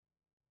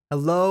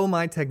Hello,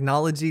 my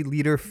technology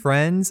leader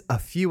friends. A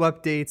few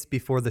updates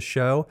before the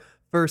show.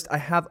 First, I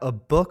have a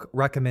book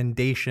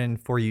recommendation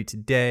for you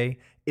today.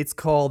 It's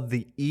called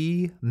The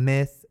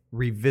E-Myth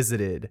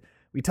Revisited.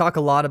 We talk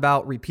a lot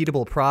about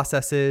repeatable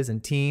processes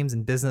and teams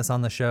and business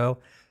on the show.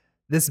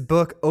 This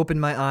book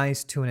opened my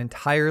eyes to an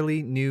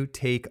entirely new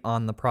take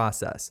on the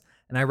process,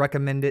 and I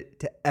recommend it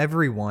to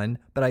everyone,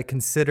 but I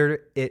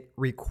consider it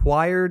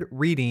required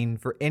reading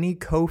for any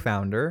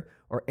co-founder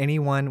or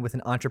anyone with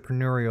an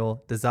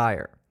entrepreneurial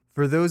desire.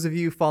 For those of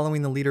you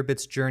following the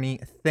LeaderBits journey,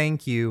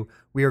 thank you.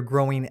 We are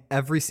growing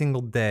every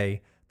single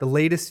day. The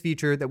latest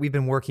feature that we've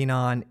been working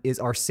on is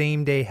our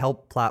same-day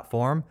help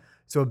platform.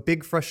 So a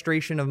big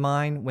frustration of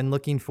mine when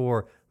looking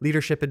for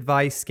leadership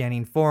advice,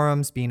 scanning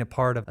forums, being a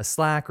part of a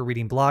Slack, or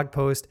reading blog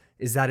posts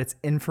is that it's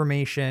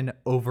information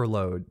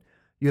overload.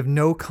 You have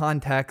no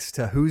context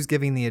to who's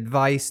giving the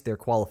advice, their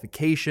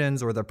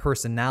qualifications, or their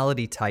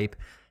personality type,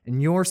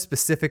 and your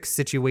specific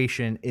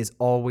situation is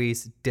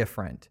always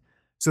different.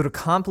 So to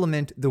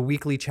complement the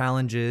weekly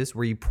challenges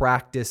where you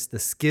practice the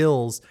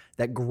skills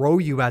that grow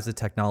you as a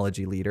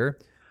technology leader,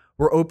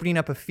 we're opening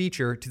up a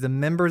feature to the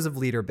members of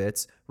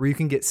LeaderBits where you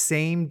can get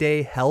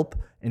same-day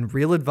help and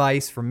real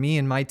advice from me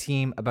and my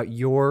team about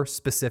your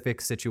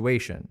specific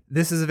situation.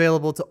 This is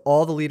available to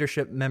all the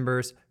leadership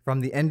members,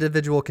 from the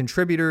individual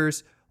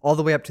contributors all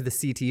the way up to the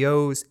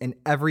CTOs and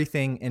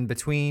everything in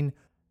between.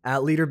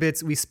 At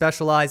LeaderBits, we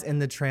specialize in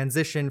the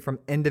transition from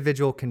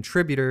individual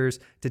contributors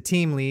to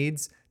team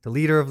leads, to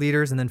leader of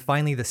leaders, and then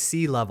finally the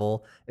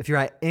C-level. If you're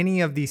at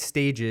any of these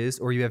stages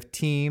or you have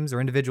teams or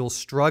individuals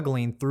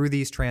struggling through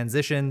these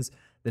transitions,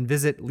 then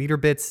visit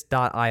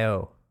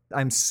leaderbits.io.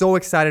 I'm so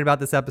excited about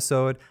this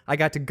episode. I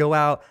got to go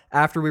out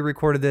after we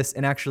recorded this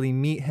and actually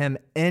meet him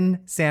in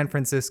San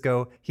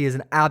Francisco. He is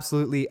an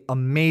absolutely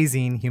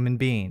amazing human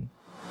being.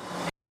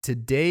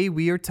 Today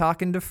we are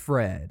talking to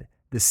Fred,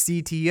 the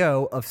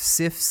CTO of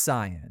SIF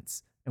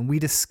Science, and we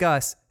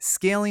discuss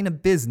scaling a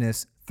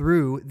business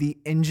through the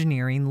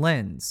engineering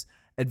lens,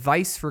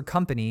 advice for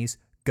companies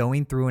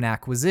going through an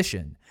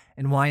acquisition,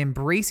 and why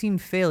embracing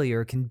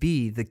failure can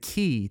be the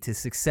key to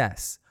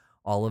success.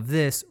 All of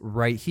this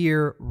right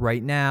here,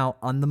 right now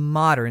on the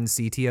Modern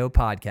CTO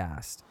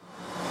Podcast.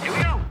 Here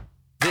we go.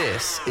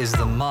 This is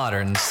the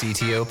Modern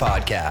CTO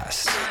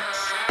Podcast.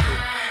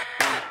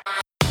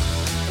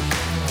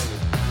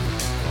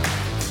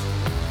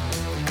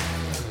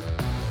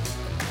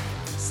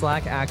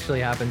 Slack actually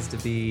happens to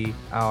be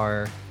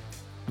our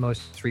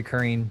most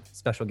recurring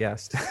special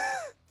guest.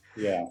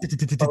 Yeah.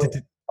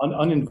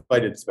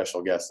 Uninvited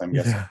special guest, I'm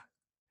guessing. Yeah.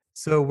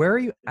 So where are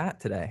you at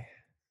today?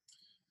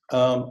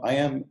 I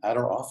am at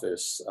our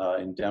office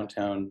in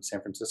downtown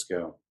San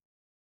Francisco.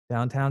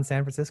 Downtown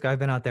San Francisco. I've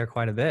been out there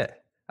quite a bit.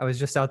 I was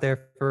just out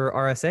there for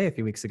RSA a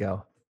few weeks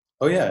ago.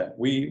 Oh yeah,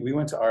 we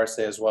went to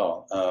RSA as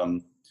well.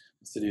 The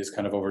city is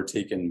kind of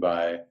overtaken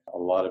by a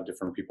lot of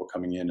different people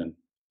coming in and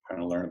trying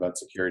to learn about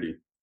security.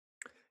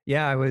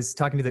 Yeah, I was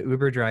talking to the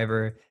Uber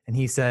driver, and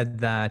he said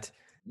that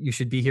you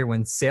should be here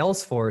when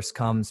Salesforce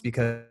comes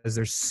because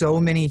there's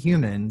so many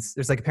humans.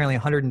 There's like apparently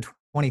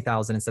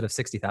 120,000 instead of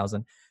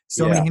 60,000.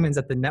 So many humans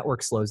that the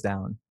network slows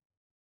down.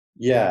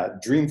 Yeah,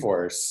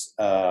 Dreamforce.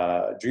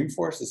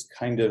 Dreamforce is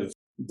kind of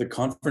the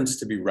conference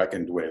to be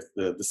reckoned with.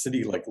 The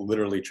city like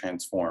literally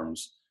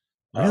transforms.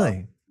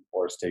 Really?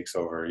 Dreamforce takes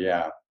over,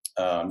 yeah.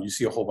 You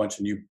see a whole bunch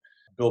of new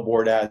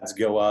billboard ads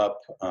go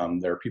up.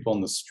 There are people in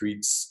the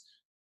streets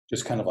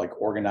just kind of like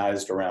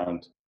organized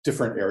around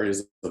different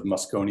areas of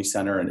Moscone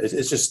Center. And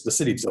it's just, the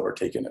city's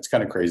overtaken. It's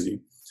kind of crazy.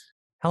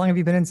 How long have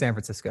you been in San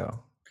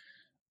Francisco?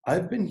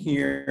 I've been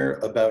here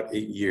about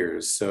 8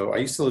 years. So I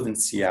used to live in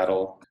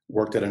Seattle,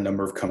 worked at a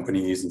number of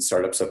companies and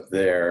startups up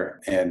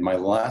there. And my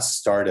last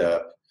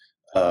startup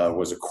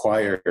was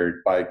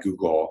acquired by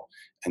Google.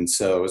 And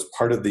so as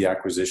part of the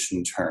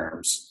acquisition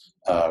terms,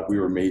 we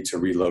were made to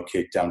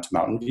relocate down to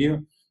Mountain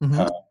View.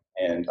 Mm-hmm.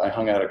 And I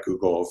hung out at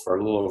Google for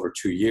a little over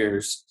 2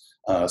 years.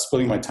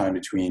 Splitting my time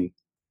between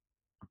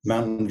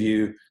Mountain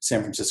View,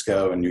 San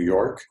Francisco, and New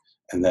York,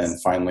 and then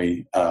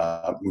finally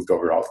moved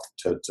over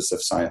to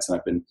SIF Science, and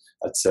I've been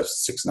at SIF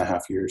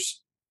 6.5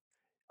 years.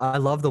 I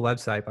love the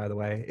website, by the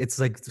way. It's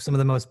like some of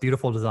the most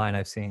beautiful design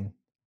I've seen.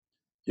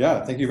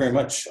 Yeah, thank you very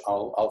much.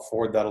 I'll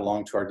forward that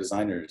along to our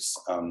designers.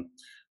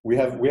 We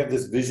have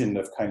this vision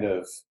of kind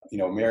of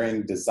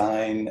marrying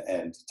design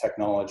and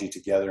technology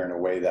together in a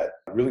way that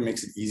really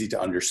makes it easy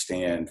to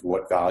understand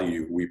what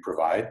value we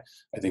provide.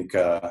 I think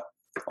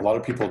a lot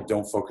of people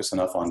don't focus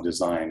enough on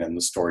design and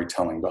the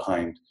storytelling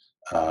behind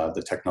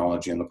the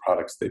technology and the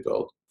products they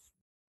build.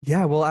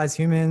 Yeah, well, as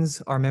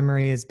humans, our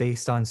memory is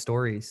based on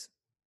stories.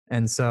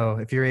 And so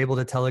if you're able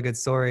to tell a good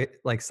story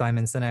like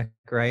Simon Sinek,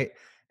 right?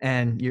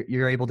 And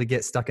you're able to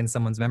get stuck in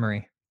someone's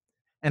memory.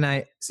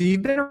 So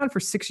you've been around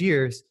for 6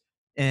 years,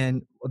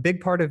 and a big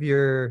part of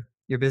your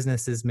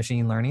business is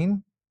machine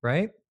learning,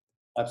 right?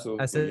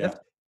 Absolutely, yeah.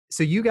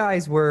 So you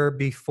guys were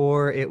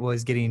before it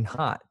was getting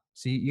hot.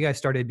 So you guys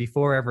started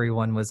before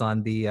everyone was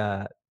on the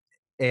AI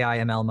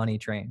ML money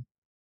train.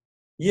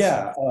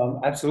 Yeah,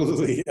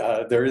 absolutely.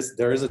 There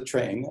is a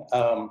train.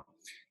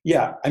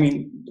 Yeah, I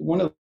mean,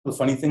 one of the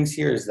funny things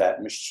here is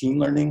that machine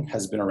learning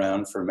has been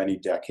around for many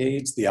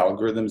decades, the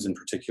algorithms in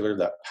particular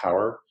that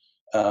power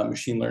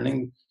machine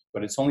learning,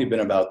 but it's only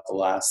been about the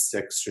last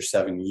 6 or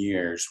 7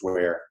 years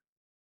where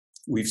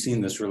we've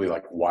seen this really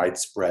like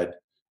widespread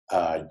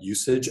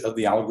usage of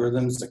the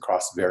algorithms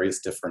across various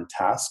different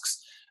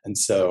tasks. And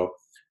so,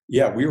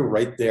 yeah, we were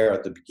right there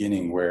at the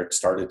beginning where it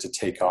started to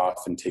take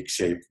off and take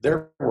shape.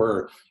 There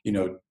were,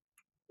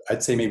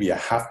 I'd say maybe a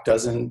half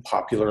dozen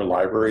popular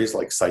libraries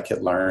like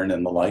scikit-learn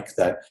and the like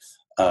that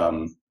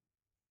um,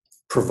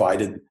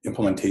 provided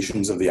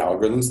implementations of the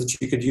algorithms that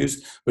you could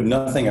use, but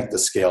nothing at the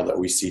scale that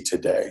we see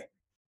today.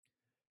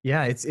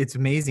 Yeah, it's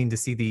amazing to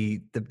see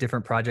the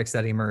different projects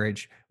that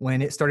emerge.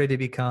 When it started to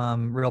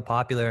become real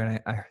popular and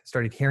I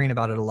started hearing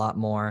about it a lot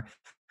more,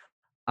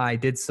 I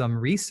did some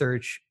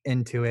research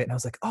into it and I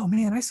was like, oh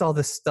man, I saw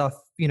this stuff,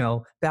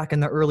 back in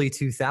the early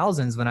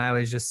 2000s when I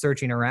was just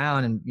searching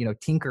around and,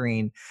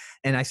 tinkering.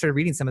 And I started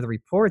reading some of the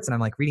reports and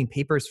I'm like reading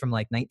papers from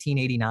like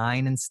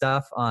 1989 and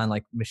stuff on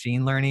like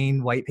machine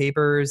learning white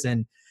papers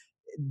and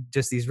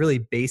just these really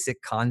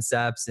basic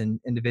concepts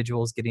and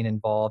individuals getting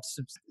involved.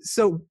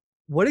 So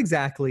what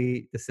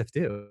exactly does SIF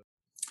do?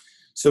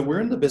 So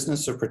we're in the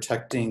business of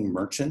protecting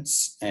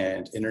merchants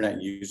and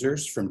internet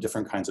users from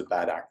different kinds of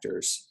bad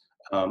actors.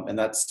 And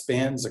that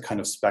spans a kind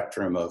of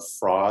spectrum of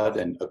fraud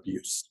and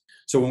abuse.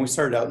 So when we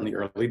started out in the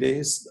early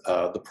days,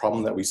 the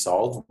problem that we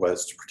solved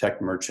was to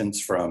protect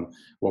merchants from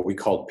what we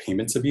called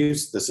payments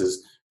abuse. This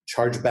is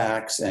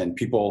chargebacks and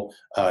people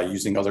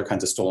using other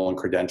kinds of stolen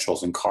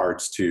credentials and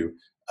cards to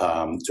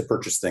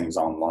purchase things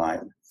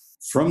online.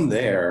 From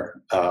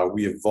there,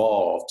 we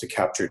evolved to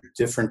capture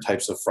different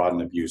types of fraud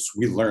and abuse.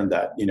 We learned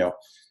that,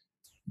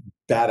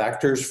 bad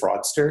actors,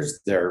 fraudsters,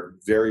 they're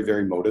very,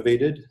 very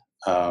motivated.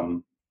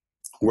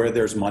 Where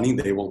there's money,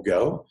 they will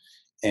go.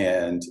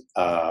 And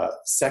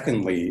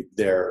secondly,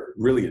 they're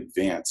really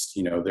advanced.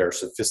 They're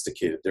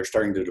sophisticated. They're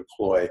starting to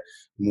deploy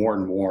more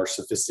and more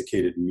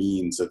sophisticated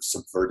means of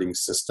subverting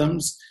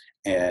systems.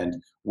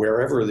 And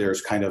wherever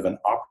there's kind of an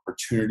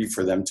opportunity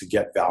for them to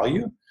get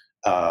value,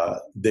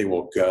 they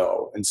will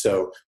go. And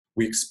so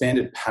we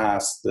expanded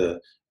past the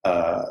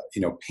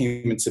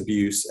payments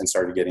abuse and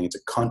started getting into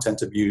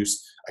content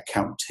abuse,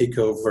 account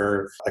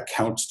takeover,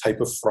 account type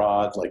of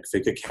fraud like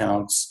fake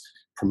accounts,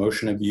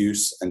 promotion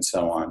abuse, and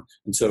so on.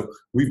 And so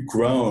we've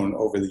grown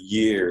over the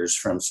years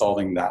from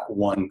solving that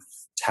one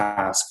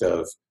task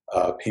of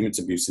payments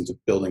abuse into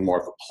building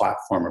more of a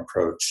platform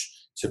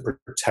approach to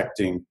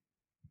protecting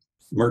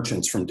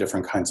merchants from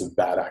different kinds of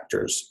bad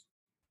actors.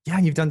 Yeah,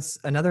 you've done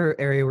another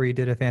area where you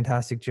did a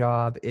fantastic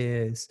job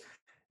is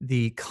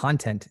the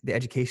content, the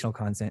educational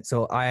content.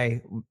 So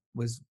I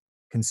was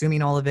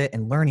consuming all of it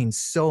and learning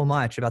so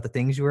much about the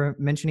things you were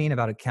mentioning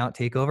about account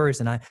takeovers.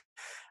 And I,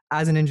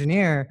 as an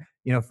engineer,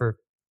 for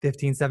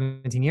 15,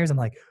 17 years, I'm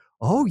like,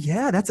 oh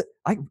yeah,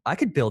 I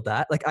could build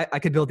that. Like I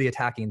could build the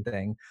attacking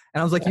thing.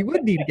 And I was like, you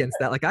would need against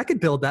that. Like I could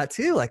build that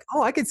too. Like,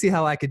 oh, I could see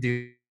how I could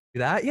do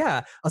that. Yeah.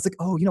 I was like,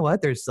 oh, you know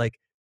what? There's like,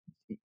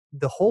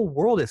 the whole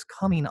world is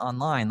coming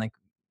online. Like,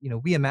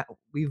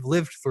 we've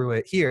lived through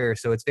it here,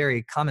 so it's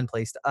very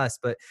commonplace to us.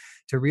 But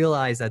to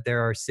realize that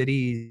there are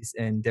cities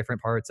in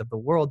different parts of the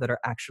world that are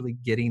actually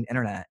getting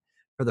internet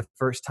for the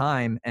first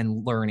time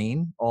and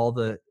learning all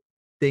the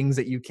things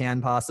that you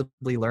can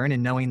possibly learn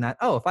and knowing that,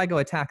 oh, if I go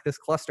attack this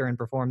cluster and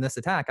perform this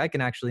attack, I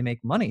can actually make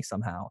money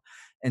somehow.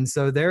 And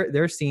so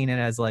they're seeing it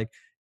as like,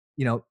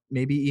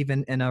 maybe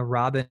even in a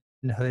Robin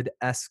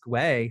Hood-esque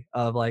way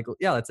of like,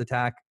 yeah, let's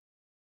attack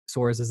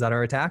sources that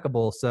are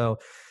attackable. So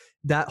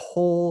that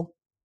whole,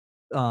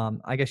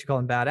 I guess you call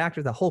them bad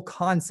actors, the whole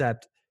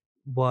concept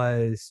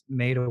was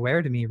made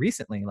aware to me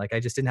recently. Like I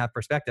just didn't have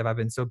perspective. I've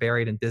been so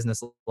buried in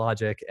business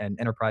logic and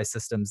enterprise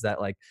systems that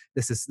like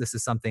this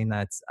is something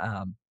that's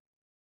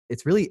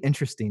it's really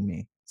interesting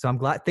me. So I'm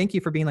glad. Thank you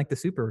for being like the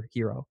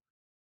superhero.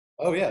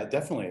 Oh yeah,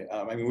 definitely.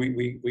 I mean,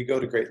 we go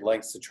to great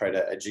lengths to try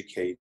to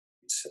educate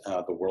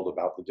the world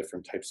about the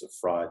different types of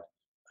fraud.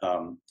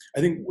 I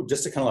think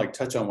just to kind of like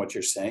touch on what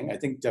you're saying, I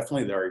think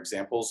definitely there are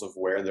examples of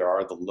where there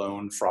are the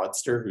lone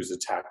fraudster who's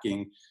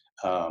attacking,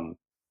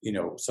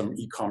 some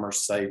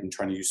e-commerce site and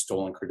trying to use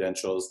stolen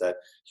credentials that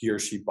he or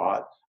she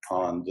bought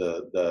on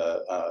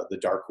the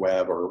dark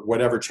web or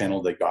whatever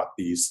channel they got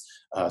these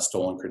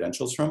stolen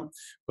credentials from.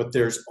 But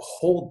there's a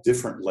whole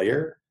different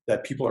layer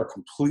that people are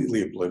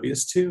completely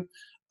oblivious to,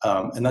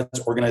 and that's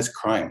organized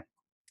crime.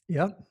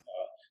 Yep.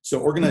 So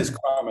organized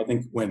crime, I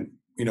think when,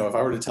 if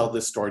I were to tell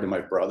this story to my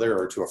brother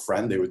or to a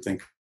friend, they would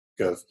think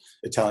of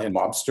Italian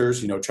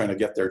mobsters, trying to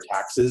get their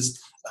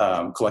taxes,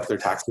 collect their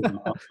taxes on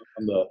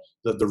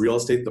the real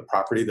estate, the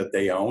property that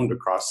they owned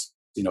across,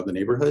 the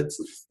neighborhoods,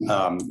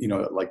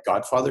 like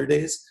Godfather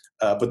days.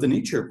 But the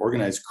nature of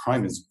organized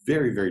crime is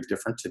very, very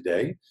different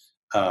today.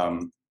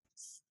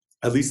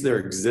 At least there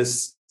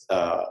exists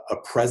a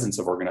presence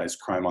of organized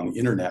crime on the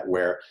internet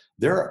where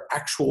there are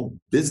actual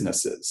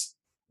businesses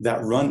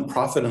that run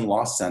profit and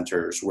loss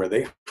centers where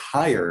they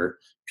hire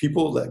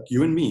people like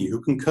you and me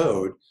who can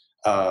code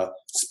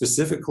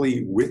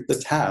specifically with the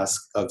task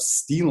of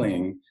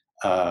stealing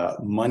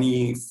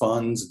money,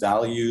 funds,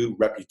 value,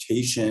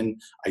 reputation,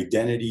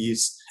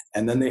 identities,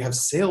 and then they have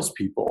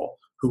salespeople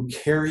who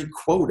carry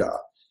quota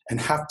and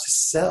have to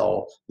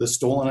sell the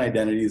stolen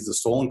identities, the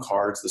stolen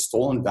cards, the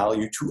stolen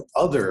value to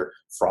other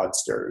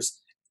fraudsters.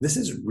 This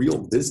is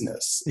real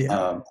business,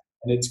 and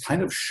it's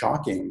kind of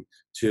shocking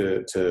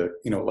to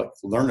like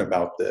learn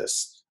about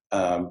this.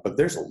 But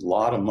there's a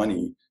lot of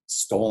money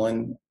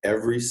stolen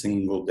every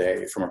single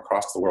day from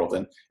across the world,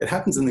 and it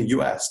happens in the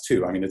U.S.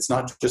 too. I mean, it's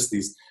not just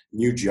these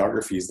new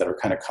geographies that are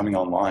kind of coming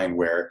online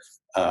where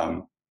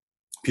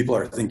people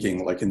are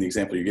thinking, like in the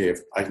example you gave,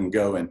 I can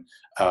go and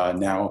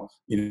now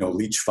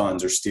leech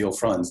funds or steal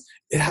funds.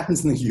 It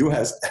happens in the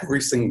U.S.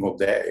 every single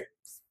day.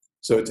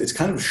 So it's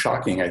kind of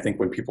shocking, I think,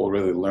 when people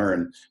really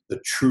learn the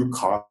true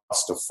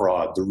cost of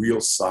fraud, the real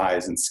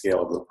size and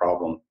scale of the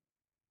problem.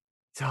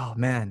 Oh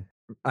man,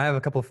 I have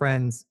a couple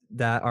friends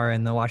that are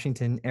in the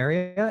Washington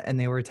area, and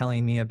they were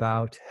telling me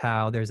about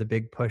how there's a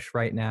big push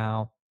right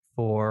now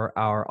for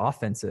our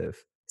offensive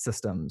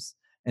systems.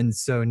 And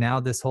so now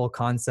this whole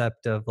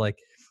concept of like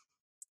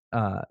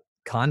uh,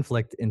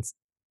 conflict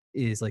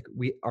is like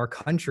our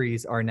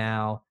countries are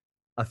now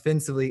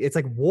offensively. It's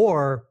like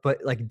war, but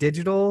like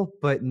digital,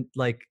 but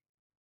like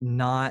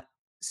not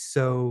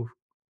so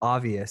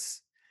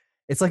obvious.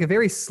 It's like a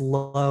very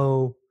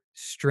slow,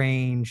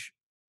 strange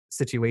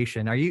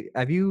situation.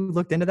 Have you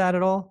looked into that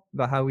at all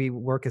about how we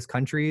work as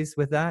countries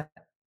with that?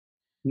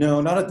 No,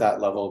 not at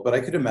that level, but I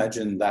could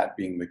imagine that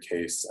being the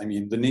case. I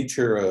mean, the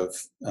nature of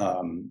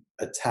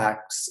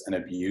attacks and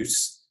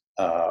abuse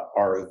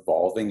are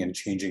evolving and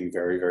changing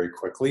very, very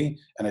quickly.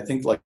 And I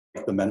think like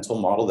the mental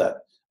model that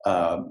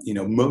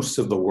most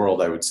of the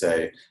world, I would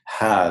say,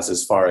 has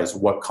as far as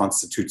what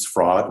constitutes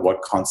fraud,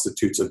 what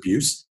constitutes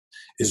abuse,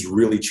 is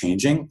really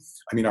changing.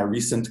 I mean, our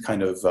recent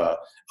kind of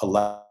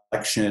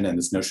election and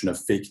this notion of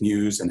fake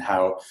news and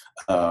how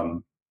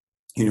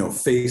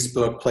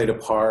Facebook played a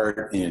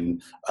part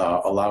in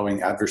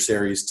allowing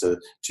adversaries to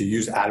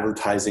use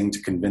advertising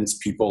to convince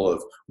people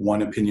of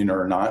one opinion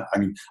or not. I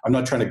mean, I'm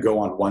not trying to go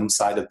on one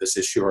side of this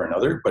issue or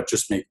another, but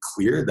just make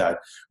clear that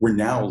we're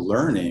now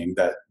learning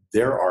that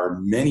there are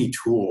many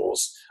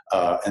tools,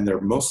 and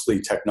they're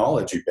mostly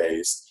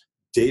technology-based,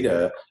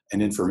 data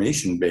and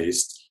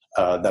information-based,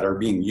 that are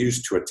being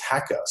used to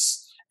attack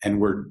us,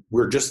 and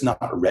we're just not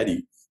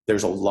ready.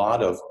 There's a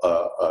lot of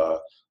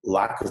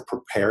lack of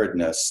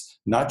preparedness,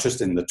 not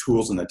just in the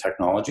tools and the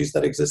technologies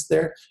that exist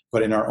there,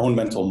 but in our own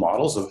mental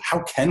models of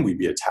how can we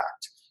be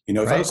attacked.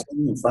 If I was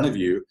standing in front of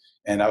you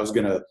and I was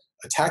going to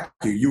attack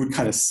you, you would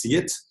kind of see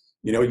it,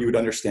 you would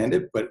understand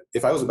it. But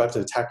if I was about to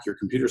attack your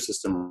computer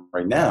system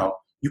right now,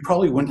 you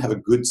probably wouldn't have a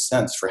good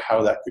sense for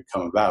how that could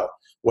come about,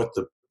 what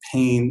the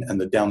pain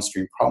and the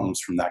downstream problems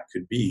from that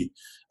could be.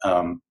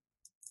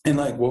 And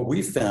like what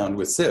we found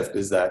with SIFT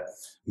is that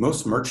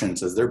most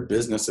merchants, as their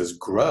businesses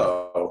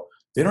grow,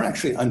 they don't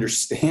actually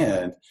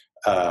understand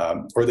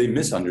or they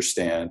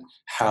misunderstand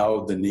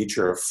how the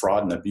nature of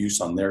fraud and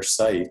abuse on their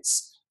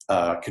sites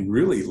can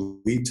really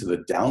lead to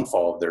the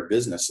downfall of their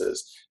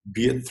businesses,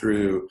 be it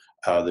through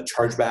the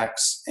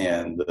chargebacks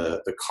and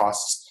the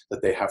costs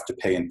that they have to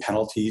pay in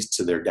penalties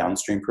to their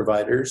downstream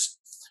providers,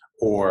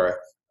 or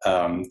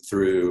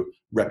through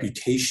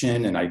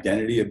reputation and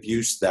identity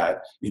abuse that,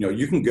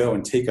 you can go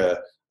and take a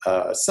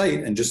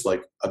site and just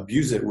like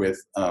abuse it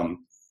with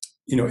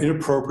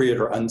inappropriate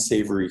or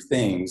unsavory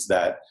things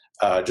that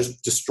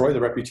just destroy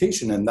the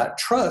reputation. And that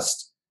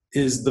trust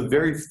is the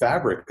very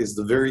fabric, is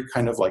the very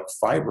kind of like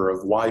fiber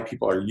of why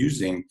people are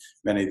using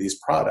many of these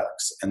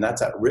products, and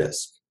that's at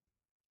risk.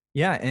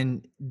 Yeah,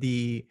 and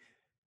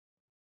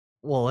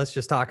let's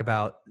just talk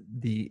about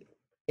the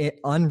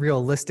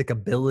unrealistic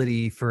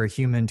ability for a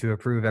human to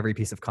approve every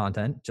piece of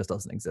content. Just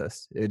doesn't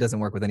exist. It doesn't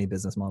work with any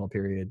business model,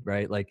 period,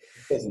 right? Like,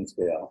 it doesn't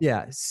scale.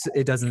 Yeah,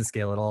 it doesn't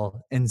scale at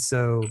all. And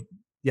so,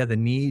 yeah, the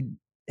need,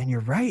 and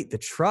you're right, the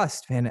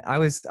trust, man.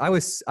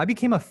 I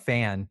became a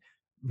fan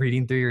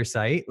reading through your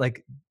site,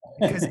 like,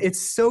 because it's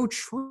so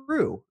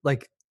true.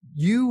 Like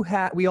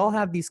we all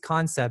have these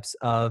concepts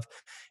of,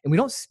 and we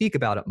don't speak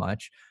about it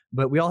much,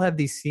 but we all have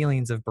these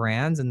feelings of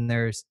brands, and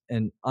there's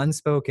an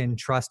unspoken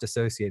trust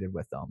associated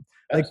with them.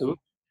 Absolutely. Like,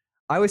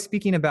 I was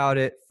speaking about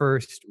it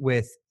first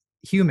with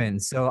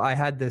humans. So I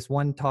had this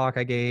one talk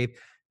I gave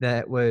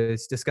that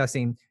was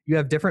discussing you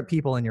have different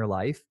people in your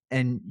life,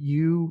 and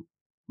you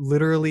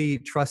literally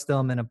trust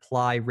them and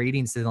apply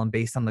ratings to them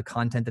based on the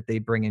content that they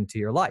bring into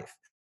your life.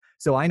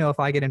 So I know if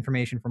I get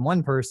information from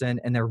one person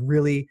and they're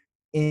really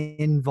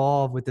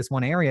involved with this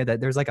one area, that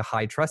there's like a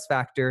high trust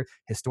factor.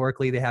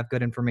 Historically, they have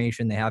good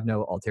information. They have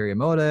no ulterior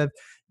motive.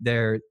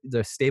 They're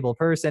a stable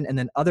person. And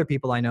then other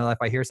people I know, if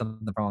I hear something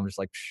from them, I'm just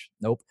like,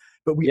 nope.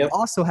 But we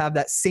also have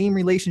that same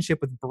relationship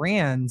with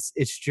brands.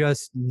 It's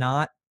just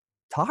not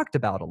talked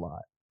about a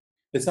lot.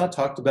 It's not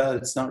talked about.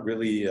 It's not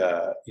really,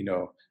 I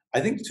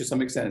think to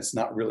some extent it's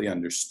not really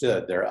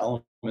understood. There are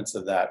elements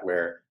of that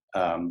where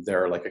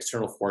there are like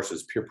external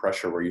forces, peer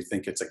pressure, where you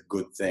think it's a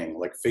good thing.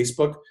 Like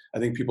Facebook, I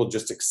think people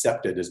just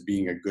accept it as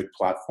being a good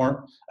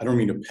platform. I don't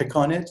mean to pick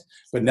on it,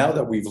 but now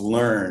that we've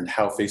learned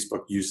how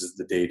Facebook uses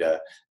the data,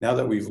 now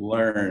that we've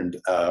learned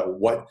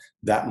what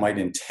that might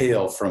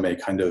entail from a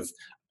kind of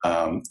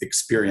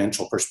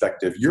experiential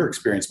perspective, your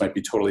experience might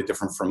be totally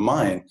different from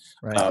mine.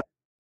 Right.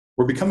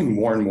 We're becoming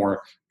more and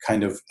more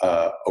kind of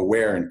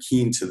aware and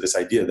keen to this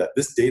idea that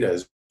this data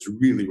is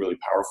really, really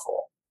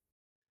powerful.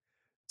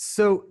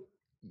 So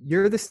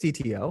you're the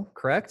CTO,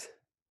 correct?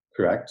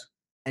 Correct.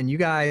 And you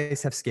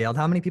guys have scaled.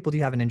 How many people do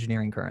you have in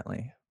engineering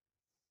currently?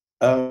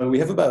 We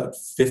have about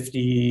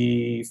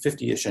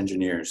 50-ish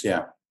engineers.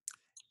 Yeah.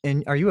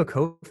 And are you a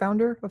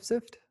co-founder of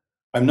Sift?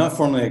 I'm not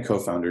formally a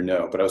co-founder,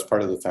 no, but I was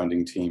part of the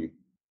founding team.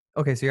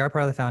 Okay, so you are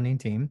part of the founding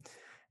team.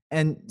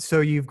 And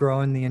so you've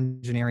grown the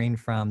engineering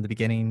from the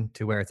beginning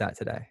to where it's at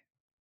today.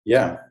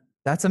 Yeah.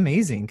 That's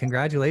amazing.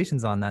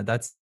 Congratulations on that.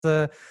 That's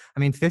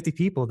 50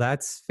 people,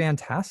 that's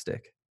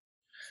fantastic.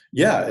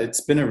 Yeah,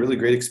 it's been a really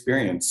great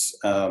experience.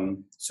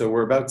 So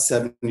we're about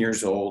 7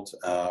 years old.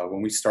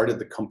 When we started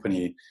the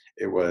company,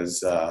 it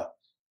was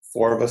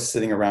four of us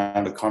sitting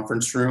around a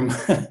conference room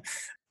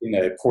in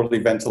a poorly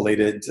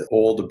ventilated,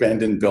 old,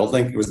 abandoned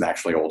building. It wasn't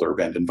actually old or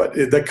abandoned, but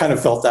that kind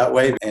of felt that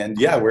way. And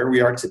yeah, where we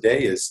are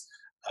today is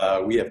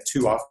we have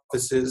two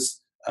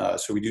offices.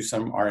 So we do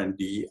some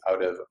R&D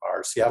out of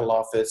our Seattle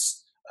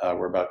office.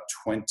 We're about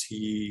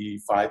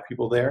 25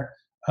 people there.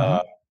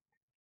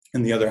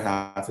 And the other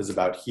half is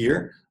about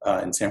here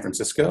in San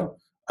Francisco.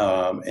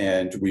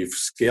 And we've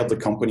scaled the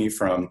company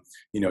from,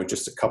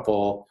 just a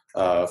couple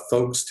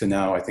folks to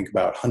now, I think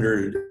about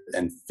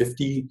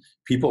 150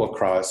 people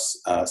across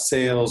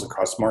sales,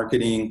 across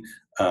marketing,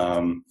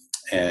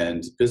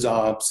 and biz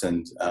ops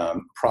and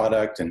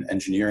product and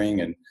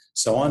engineering and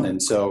so on.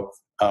 And so,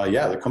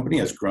 the company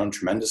has grown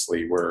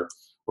tremendously. We're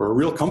a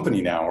real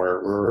company now.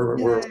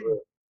 We're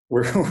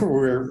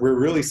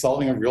really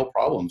solving a real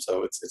problem.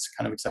 So it's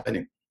kind of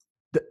exciting.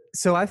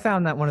 So I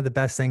found that one of the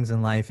best things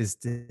in life is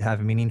to have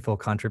a meaningful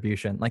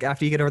contribution. Like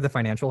after you get over the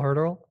financial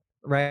hurdle,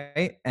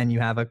 right? And you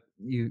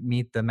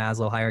meet the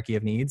Maslow hierarchy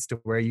of needs to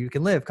where you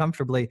can live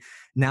comfortably.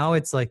 Now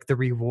it's like the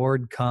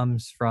reward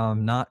comes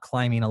from not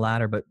climbing a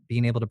ladder, but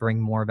being able to bring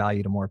more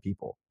value to more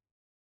people.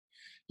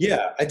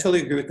 Yeah, I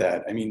totally agree with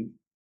that. I mean,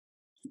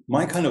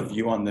 my kind of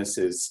view on this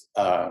is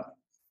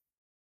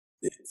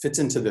it fits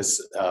into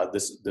this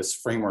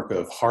framework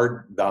of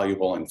hard,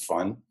 valuable, and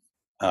fun.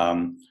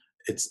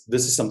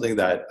 This is something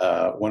that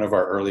one of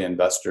our early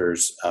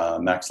investors,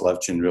 Max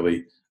Levchin,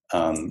 really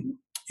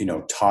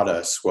taught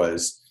us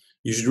was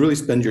you should really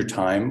spend your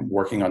time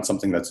working on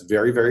something that's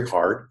very, very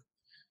hard,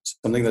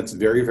 something that's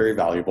very, very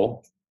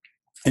valuable,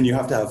 and you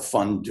have to have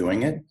fun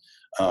doing it.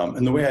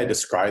 And the way I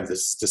describe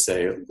this is to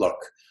say, look,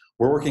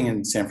 we're working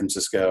in San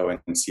Francisco and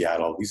in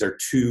Seattle. These are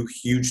two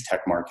huge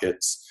tech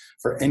markets.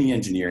 For any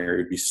engineer,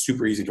 it'd be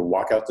super easy to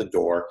walk out the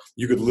door.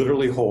 You could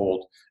literally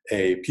hold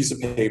a piece of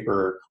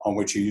paper on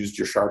which you used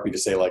your Sharpie to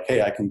say like,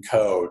 hey, I can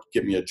code,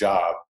 get me a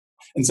job.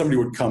 And somebody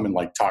would come and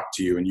like talk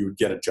to you and you would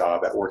get a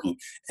job at working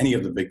any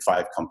of the big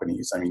five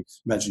companies. I mean,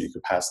 imagine you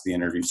could pass the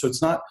interview. So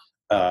it's not,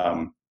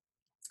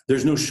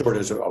 there's no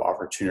shortage of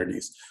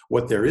opportunities.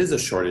 What there is a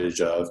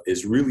shortage of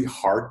is really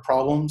hard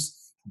problems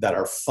that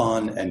are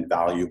fun and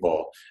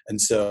valuable.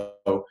 And so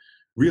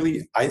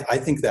really, I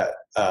think that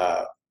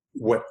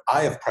what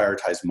I have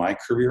prioritized my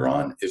career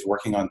on is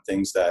working on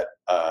things that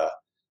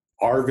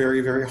are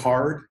very, very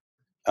hard.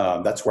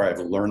 That's where I've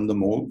learned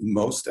the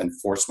most and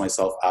forced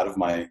myself out of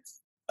my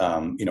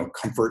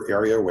comfort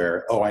area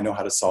where, I know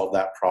how to solve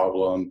that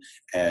problem.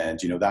 And,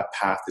 that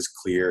path is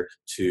clear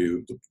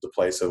to the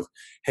place of,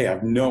 hey, I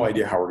have no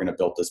idea how we're going to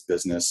build this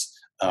business.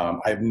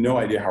 I have no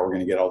idea how we're going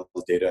to get all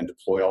the data and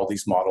deploy all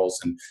these models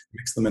and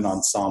mix them in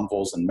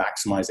ensembles and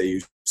maximize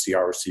AUC,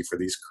 ROC for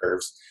these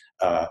curves.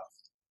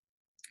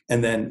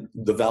 And then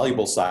the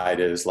valuable side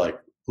is like,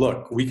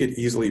 look, we could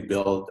easily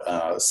build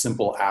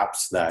simple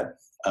apps that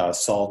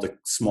solve a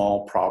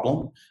small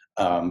problem,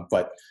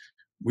 but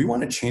we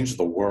want to change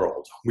the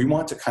world. We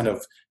want to kind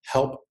of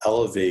help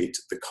elevate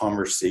the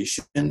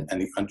conversation and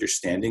the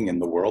understanding in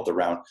the world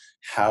around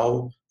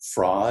how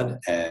fraud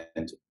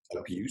and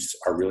abuse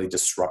are really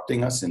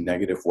disrupting us in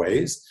negative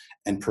ways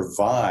and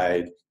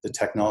provide the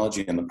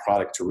technology and the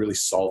product to really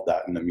solve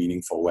that in a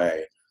meaningful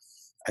way.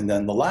 And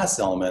then the last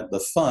element, the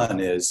fun,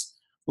 is,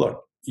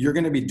 look, you're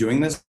going to be doing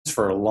this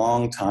for a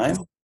long time.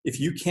 If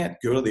you can't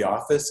go to the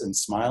office and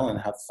smile and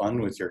have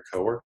fun with your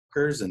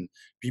coworkers and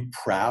be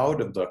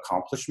proud of the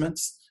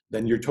accomplishments,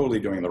 then you're totally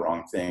doing the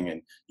wrong thing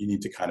and you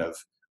need to kind of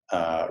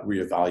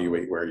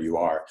reevaluate where you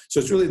are. So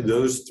it's really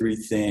those three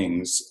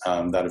things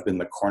that have been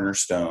the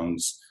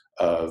cornerstones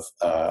of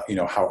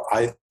how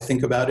I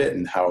think about it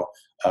and how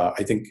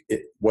I think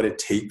what it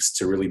takes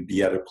to really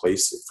be at a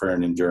place for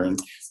an enduring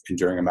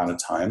amount of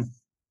time.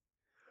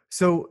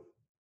 So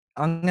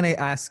I'm going to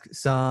ask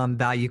some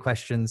value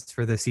questions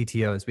for the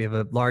CTOs. We have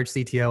a large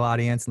CTO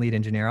audience, lead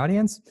engineer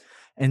audience.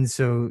 And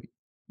so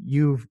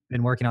you've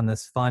been working on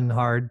this fun,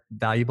 hard,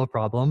 valuable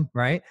problem,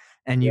 right?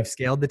 And you've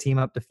scaled the team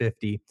up to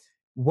 50.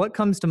 What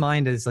comes to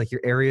mind as like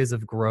your areas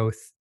of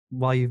growth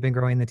while you've been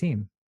growing the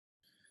team?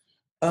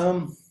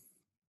 Um,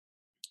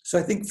 so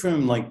I think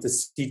from like the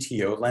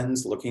CTO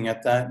lens, looking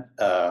at that,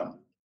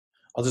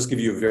 I'll just give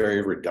you a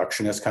very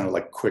reductionist kind of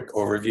like quick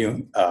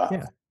overview.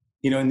 Yeah.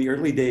 In the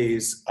early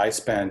days, I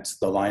spent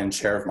the lion's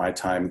share of my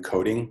time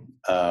coding.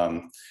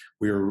 I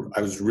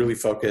was really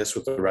focused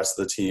with the rest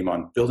of the team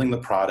on building the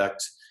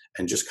product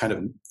and just kind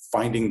of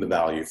finding the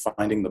value,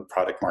 finding the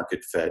product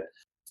market fit.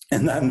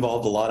 And that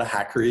involved a lot of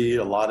hackery,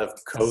 a lot of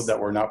code that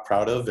we're not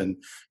proud of, and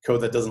code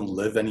that doesn't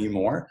live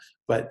anymore,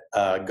 but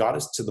got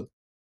us to the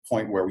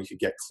point where we could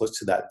get close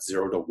to that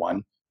 0 to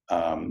 1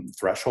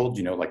 threshold.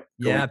 Like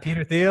going. Yeah,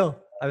 Peter Thiel.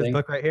 I have his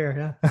book right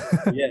here.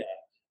 Yeah. Yeah.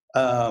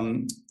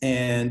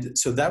 And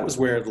so that was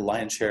where the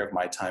lion's share of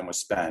my time was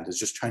spent, is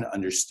just trying to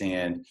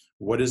understand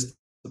what is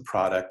the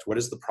product, what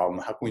is the problem,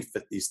 how can we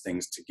fit these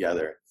things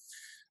together.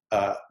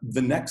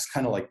 The next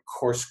kind of like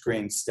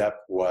coarse-grained step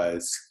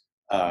was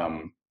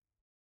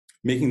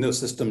making those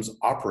systems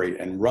operate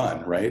and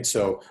run, right?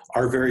 So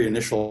our very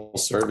initial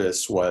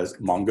service was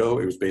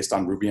Mongo. It was based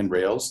on Ruby and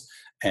Rails.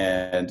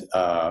 And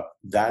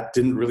that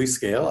didn't really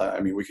scale. I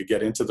mean, we could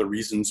get into the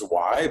reasons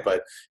why,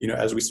 but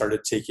as we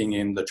started taking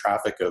in the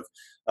traffic of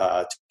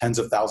tens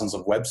of thousands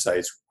of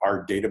websites,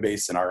 our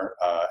database and our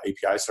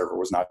API server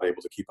was not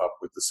able to keep up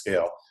with the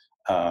scale.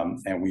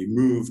 And we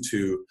moved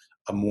to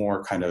a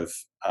more kind of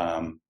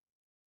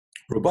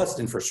robust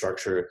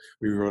infrastructure.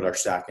 We wrote our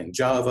stack in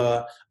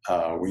Java.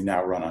 We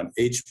now run on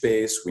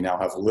HBase. We now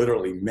have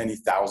literally many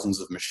thousands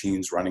of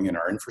machines running in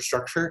our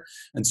infrastructure.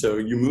 And so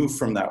you move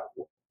from that.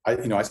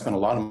 I spent a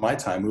lot of my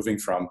time moving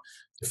from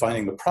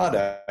defining the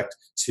product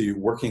to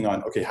working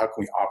on, okay, how can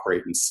we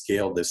operate and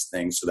scale this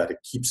thing so that it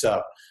keeps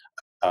up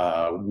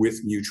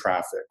with new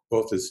traffic,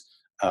 both as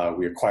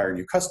we acquire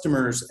new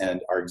customers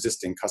and our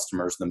existing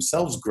customers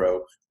themselves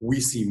grow,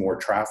 we see more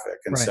traffic.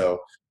 And Right.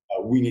 so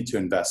we need to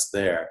invest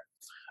there.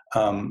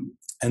 And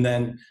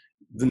then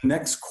the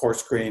next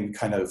coarse grain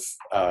kind of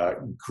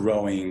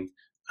growing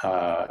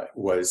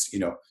was,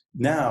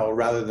 now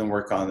rather than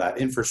work on that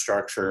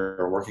infrastructure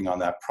or working on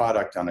that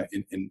product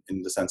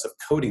in the sense of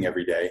coding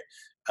every day,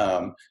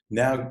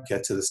 now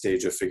get to the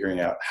stage of figuring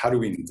out, how do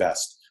we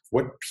invest?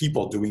 What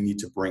people do we need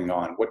to bring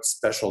on? What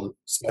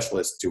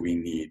specialists do we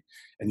need?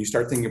 And you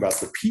start thinking about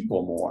the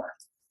people more.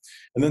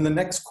 And then the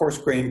next coarse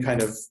grain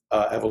kind of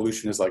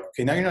evolution is like,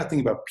 okay, now you're not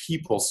thinking about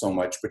people so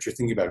much, but you're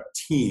thinking about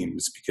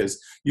teams, because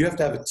you have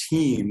to have a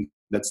team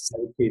that's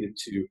dedicated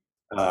to,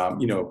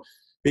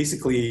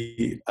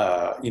 basically,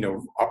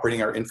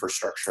 operating our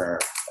infrastructure.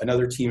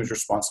 Another team is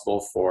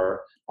responsible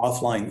for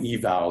offline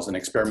evals and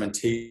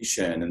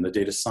experimentation and the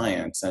data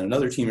science. And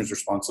another team is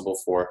responsible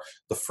for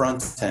the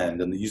front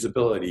end and the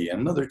usability.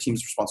 And another team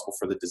is responsible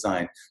for the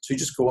design. So you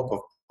just go up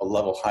a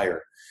level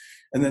higher.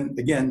 And then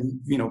again,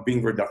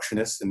 being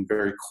reductionist and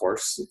very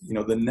coarse,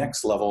 the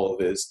next level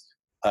is,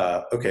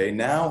 okay,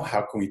 now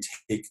how can we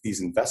take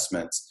these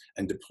investments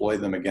and deploy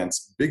them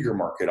against bigger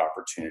market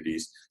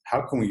opportunities?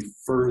 How can we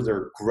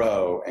further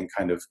grow and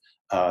kind of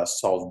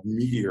solve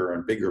meatier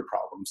and bigger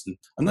problems? And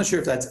I'm not sure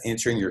if that's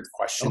answering your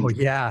question. Oh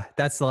yeah,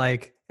 that's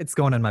like, it's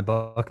going in my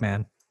book,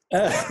 man.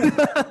 No,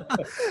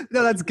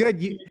 that's good.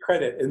 You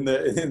credit in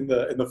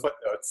the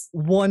footnotes.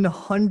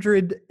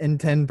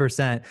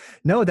 110%.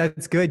 No,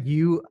 that's good.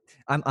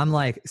 I'm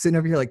like sitting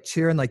over here like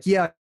cheering, like,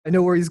 yeah, I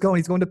know where he's going.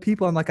 He's going to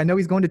people. I'm like, I know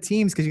he's going to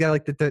teams, because you got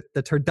like the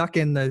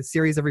turducken, the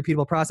series of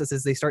repeatable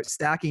processes. They start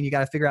stacking. You got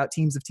to figure out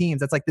teams of teams.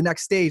 That's like the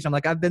next stage. I'm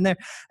like, I've been there.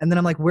 And then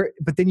I'm like, where?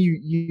 But then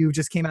you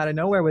just came out of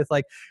nowhere with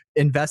like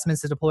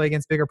investments to deploy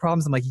against bigger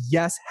problems. I'm like,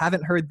 yes,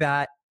 haven't heard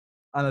that.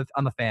 I'm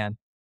a fan.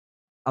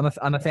 I'm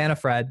a fan of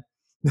Fred.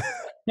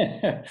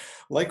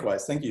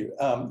 Likewise, thank you.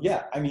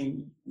 Yeah, I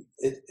mean,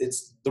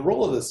 it's the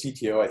role of the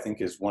CTO, I think,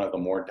 is one of the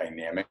more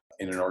dynamic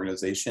in an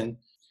organization,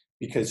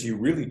 because you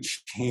really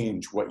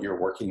change what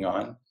you're working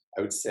on.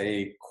 I would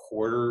say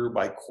quarter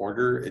by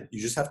quarter,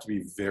 you just have to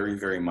be very,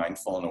 very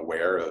mindful and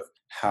aware of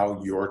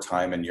how your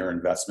time and your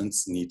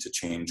investments need to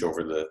change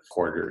over the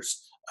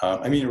quarters.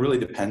 I mean, it really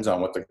depends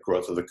on what the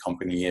growth of the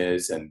company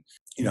is, and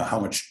how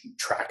much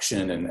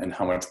traction and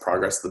how much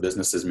progress the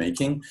business is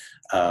making.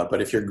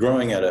 But if you're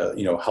growing at a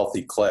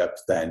healthy clip,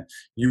 then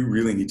you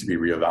really need to be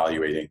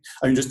reevaluating.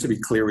 I mean, just to be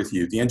clear with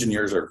you, the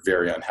engineers are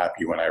very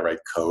unhappy when I write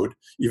code,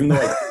 even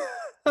though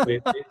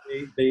they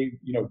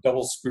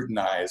double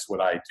scrutinize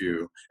what I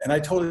do, and I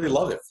totally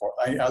love it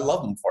I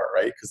love them for it,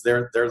 right? Because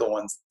they're the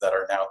ones that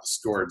are now the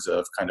stewards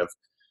of kind of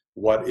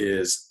what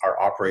is our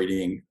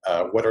operating,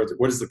 what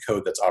is the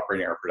code that's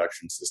operating our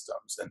production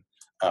systems, and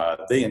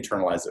they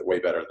internalize it way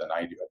better than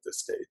I do at this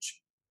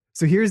stage.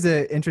 So here's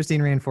an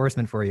interesting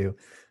reinforcement for you.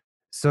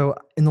 So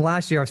in the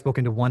last year, I've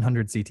spoken to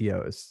 100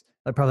 CTOs,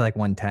 probably like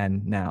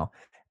 110 now,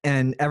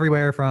 and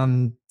everywhere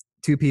from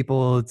 2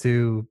 people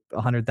to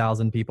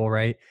 100,000 people,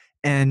 right?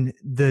 And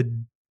the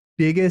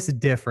biggest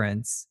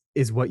difference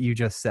is what you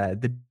just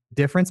said. The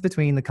difference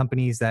between the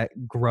companies that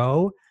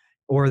grow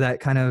or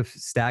that kind of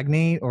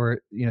stagnate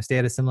or stay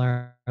at a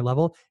similar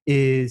level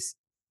is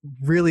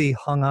really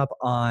hung up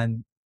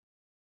on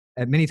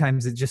many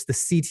times it's just the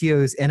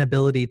CTO's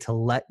inability to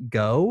let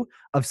go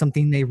of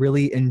something they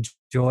really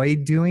enjoy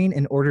doing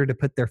in order to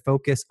put their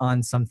focus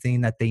on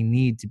something that they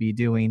need to be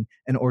doing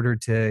in order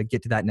to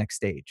get to that next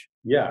stage.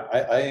 Yeah,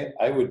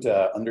 I would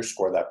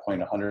underscore that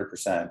point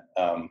 100%.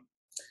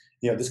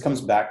 This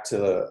comes back to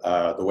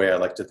the way I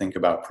like to think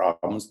about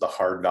problems, the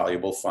hard,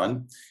 valuable,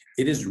 fun.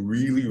 It is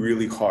really,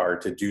 really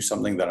hard to do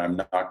something that I'm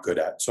not good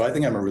at. So I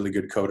think I'm a really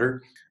good coder.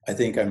 I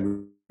think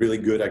I'm really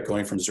good at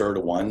going from 0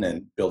 to 1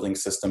 and building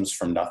systems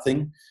from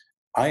nothing.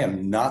 I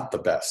am not the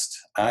best.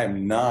 I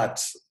am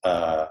not,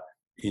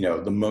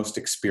 the most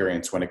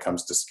experienced when it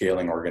comes to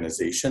scaling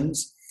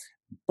organizations.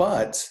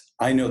 But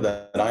I know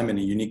that I'm in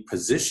a unique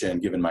position,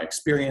 given my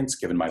experience,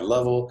 given my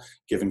level,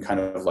 given kind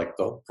of like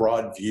the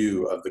broad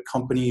view of the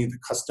company, the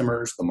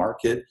customers, the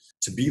market,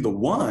 to be the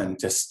one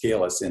to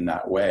scale us in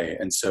that way.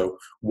 And so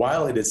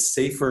while it is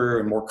safer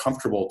and more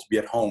comfortable to be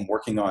at home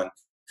working on,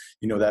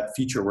 that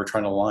feature we're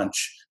trying to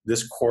launch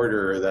this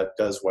quarter that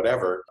does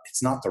whatever,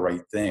 it's not the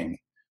right thing.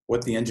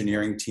 What the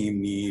engineering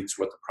team needs,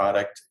 what the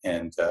product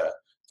and the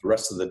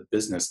rest of the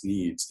business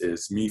needs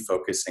is me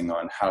focusing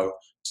on how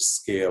to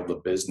scale the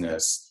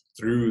business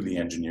through the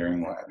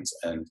engineering lens.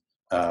 And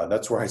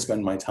that's where I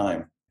spend my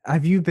time.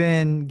 Have you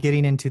been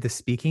getting into the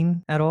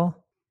speaking at all?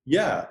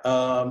 Yeah,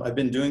 I've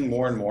been doing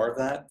more and more of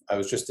that. I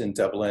was just in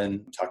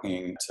Dublin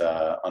talking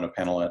on a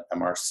panel at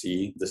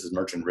MRC. This is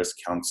Merchant Risk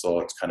Council.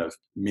 It's kind of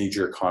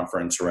major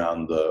conference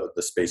around the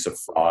space of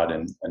fraud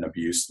and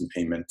abuse and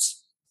payments.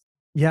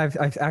 Yeah,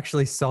 I've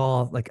actually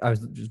saw, like, I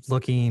was just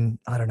looking,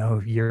 I don't know,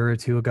 a year or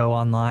two ago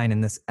online,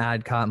 and this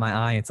ad caught my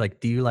eye. It's like,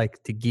 do you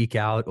like to geek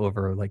out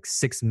over like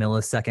 6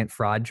 millisecond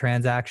fraud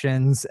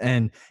transactions?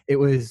 And it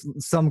was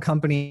some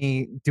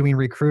company doing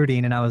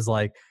recruiting, and I was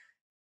like,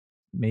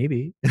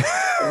 maybe.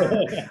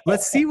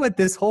 Let's see what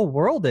this whole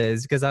world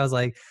is. Because I was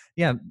like,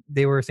 yeah,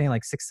 they were saying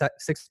like 6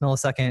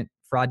 millisecond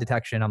fraud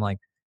detection. I'm like,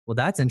 well,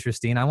 that's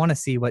interesting. I want to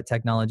see what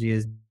technology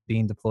is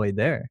being deployed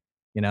there,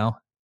 you know?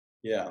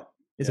 Yeah.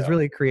 This is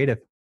really creative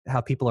how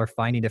people are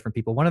finding different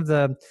people.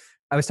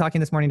 I was talking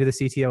this morning to the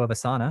CTO of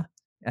Asana,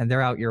 and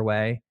they're out your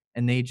way,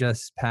 and they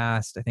just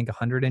passed, I think,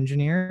 100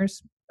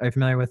 engineers. Are you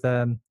familiar with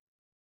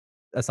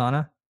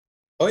Asana?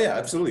 Oh yeah,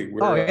 absolutely.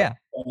 Oh, We're yeah.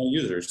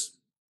 users.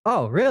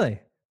 Oh, really?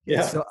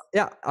 Yeah. So,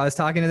 yeah, I was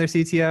talking to their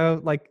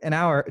CTO like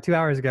 2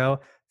 hours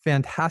ago.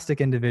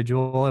 Fantastic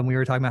individual. And we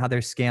were talking about how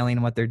they're scaling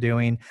and what they're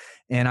doing.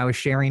 And I was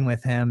sharing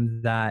with him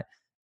that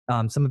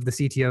some of the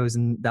CTOs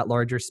in that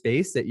larger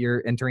space that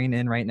you're entering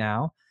in right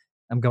now,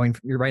 you're going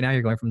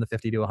from the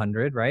 50 to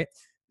 100, right?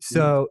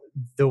 So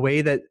the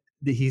way that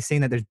he's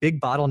saying that there's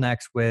big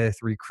bottlenecks with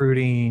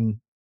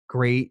recruiting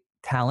great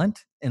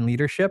talent and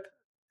leadership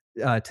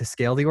to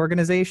scale the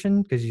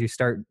organization, because you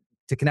start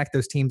to connect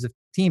those teams,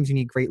 you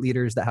need great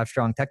leaders that have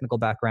strong technical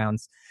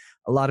backgrounds.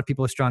 A lot of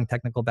people with strong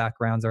technical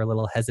backgrounds are a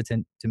little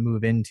hesitant to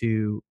move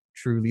into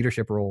true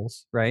leadership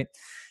roles, right?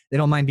 They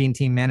don't mind being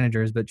team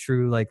managers, but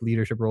true like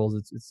leadership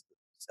roles,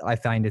 I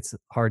find it's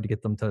hard to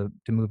get them to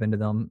move into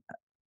them,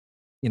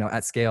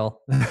 at scale,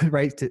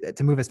 right?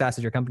 To move as fast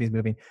as your company's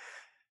moving.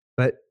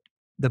 But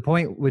the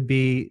point would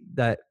be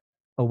that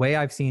a way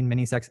I've seen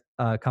many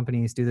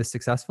companies do this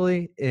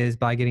successfully is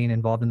by getting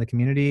involved in the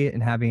community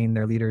and having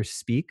their leaders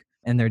speak,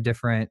 and their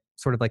different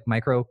sort of like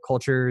micro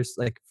cultures.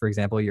 Like, for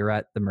example, you're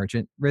at the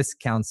Merchant Risk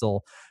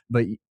Council,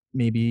 but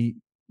maybe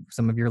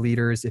some of your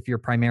leaders, if you're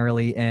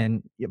primarily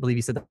in, I believe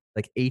you said that,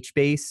 like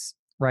HBase,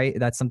 right?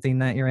 That's something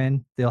that you're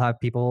in. They'll have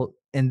people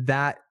in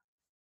that,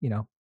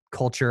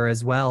 culture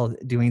as well,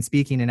 doing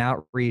speaking and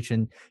outreach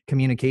and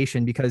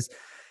communication, because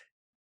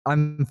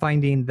I'm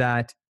finding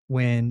that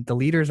when the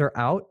leaders are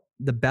out,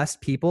 the best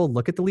people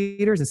look at the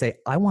leaders and say,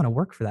 I want to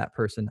work for that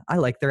person. I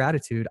like their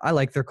attitude. I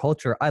like their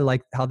culture. I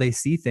like how they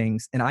see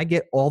things. And I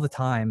get all the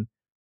time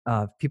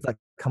people that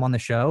come on the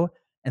show,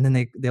 and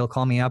then they'll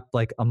call me up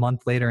like a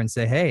month later and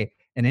say, hey,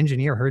 an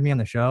engineer heard me on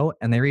the show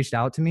and they reached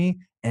out to me.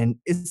 And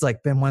it's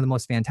like been one of the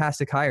most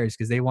fantastic hires,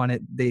 because they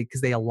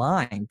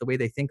align, the way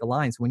they think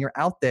aligns. When you're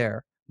out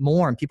there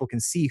more and people can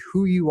see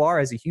who you are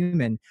as a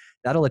human,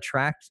 that'll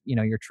attract,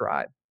 your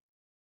tribe.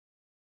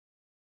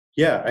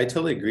 Yeah, I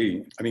totally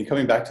agree. I mean,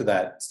 coming back to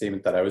that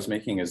statement that I was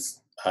making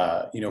is,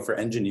 for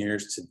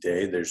engineers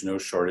today, there's no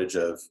shortage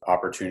of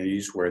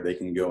opportunities where they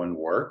can go and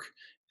work.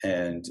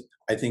 And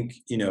I think,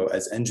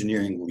 as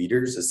engineering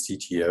leaders, as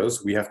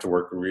CTOs, we have to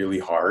work really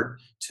hard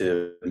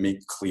to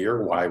make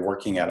clear why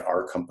working at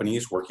our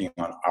companies, working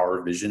on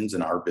our visions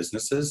and our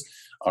businesses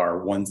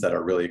are ones that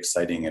are really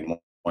exciting and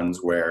ones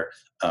where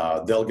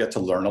they'll get to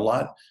learn a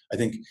lot. I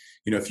think,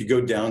 if you go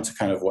down to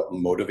kind of what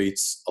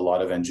motivates a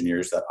lot of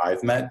engineers that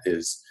I've met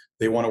is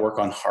they want to work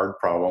on hard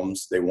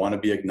problems. They want to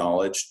be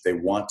acknowledged. They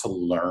want to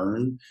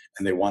learn,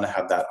 and they want to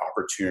have that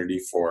opportunity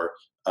for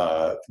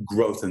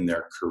growth in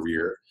their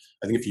career.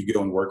 I think if you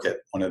go and work at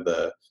one of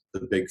the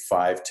big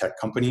 5 tech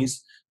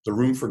companies, the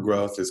room for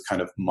growth is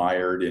kind of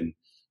mired in,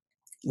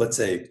 let's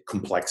say,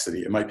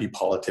 complexity. It might be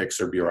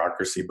politics or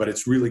bureaucracy, but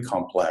it's really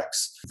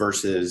complex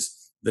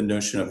versus the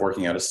notion of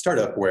working at a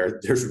startup where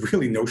there's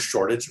really no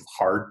shortage of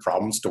hard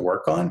problems to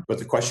work on. But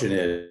the question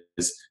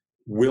is,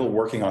 will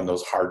working on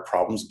those hard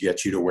problems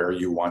get you to where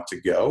you want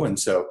to go? And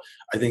so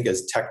I think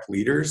as tech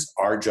leaders,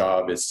 our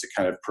job is to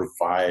kind of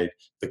provide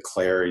the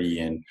clarity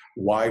in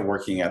why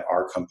working at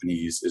our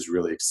companies is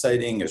really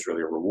exciting, is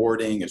really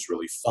rewarding, is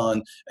really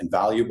fun and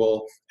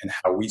valuable, and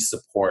how we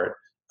support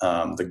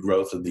the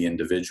growth of the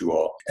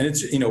individual. And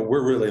it's,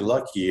 we're really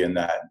lucky in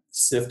that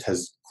SIFT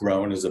has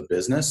grown as a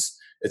business.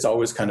 It's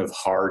always kind of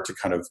hard to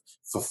kind of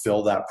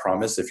fulfill that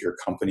promise if your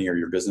company or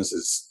your business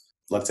is,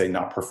 let's say,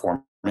 not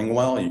performing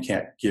well. You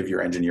can't give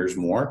your engineers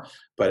more.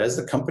 But as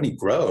the company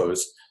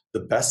grows,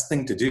 the best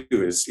thing to do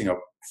is,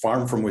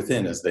 farm from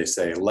within, as they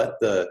say. Let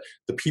the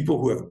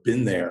people who have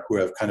been there, who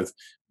have kind of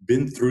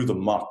been through the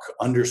muck,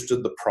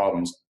 understood the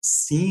problems,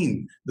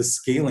 seen the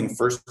scaling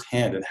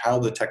firsthand and how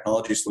the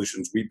technology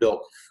solutions we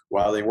built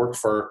while they worked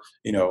for,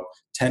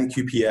 10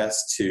 QPS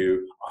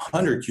to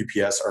 100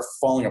 QPS are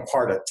falling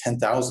apart at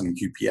 10,000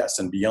 QPS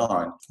and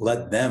beyond.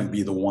 Let them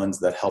be the ones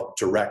that help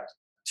direct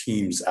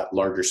teams at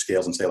larger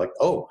scales and say like,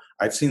 oh,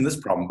 I've seen this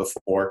problem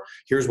before.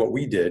 Here's what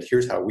we did.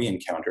 Here's how we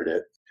encountered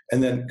it.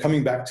 And then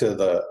coming back to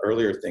the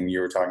earlier thing you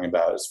were talking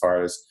about, as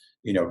far as,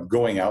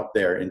 going out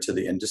there into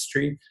the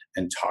industry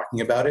and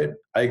talking about it,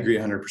 I agree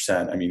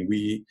 100%. I mean,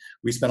 we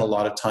spend a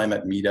lot of time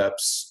at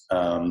meetups.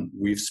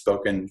 We've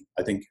spoken,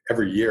 I think,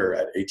 every year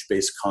at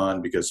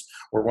HBaseCon because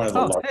we're one of the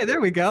larger, hey, there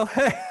we go.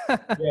 yeah,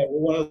 we're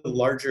one of the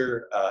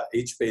larger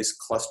HBase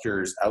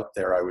clusters out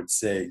there, I would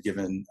say,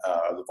 given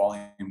the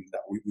volume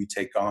that we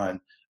take on.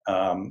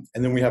 And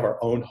then we have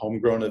our own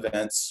homegrown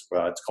events.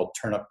 It's called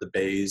Turn Up the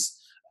Bays,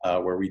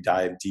 where we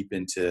dive deep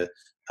into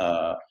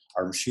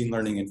our machine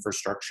learning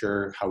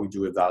infrastructure, how we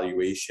do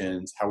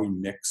evaluations, how we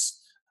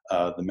mix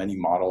the many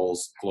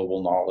models,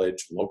 global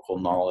knowledge, local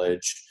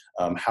knowledge,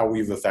 how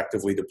we've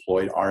effectively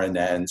deployed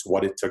RNNs,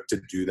 what it took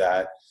to do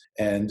that.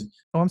 And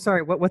I'm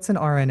sorry, what's an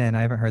RNN?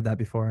 I haven't heard that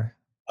before.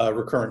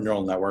 Recurrent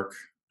neural network.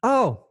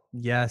 Oh,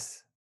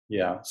 yes.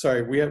 Yeah.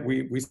 Sorry,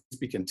 we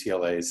speak in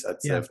TLAs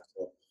at SIFT.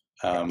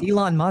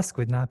 Elon Musk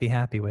would not be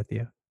happy with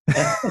you.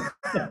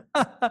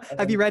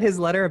 Have you read his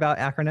letter about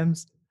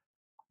acronyms?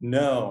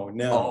 No.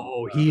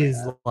 Oh, he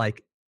is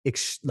like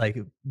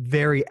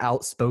very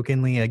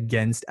outspokenly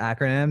against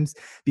acronyms,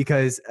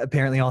 because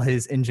apparently all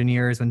his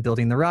engineers, when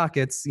building the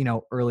rockets,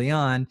 early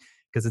on,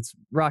 because it's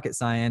rocket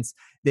science,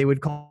 they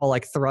would call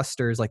like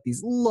thrusters like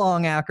these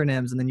long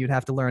acronyms, and then you'd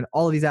have to learn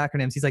all of these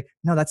acronyms. He's like,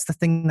 no, that's the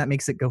thing that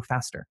makes it go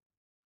faster.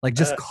 Like,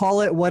 just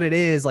call it what it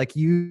is, like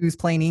use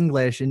plain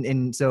English.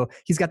 And so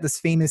he's got this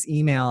famous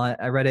email.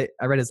 I read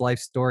his life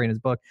story in his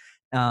book.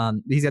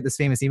 He's got this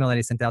famous email that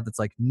he sent out that's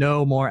like,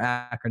 no more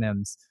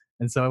acronyms.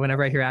 And so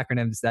whenever I hear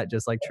acronyms, that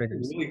just like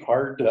triggers. It's a really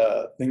hard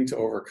thing to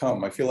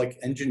overcome. I feel like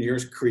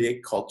engineers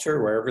create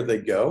culture wherever they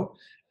go.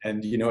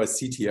 And,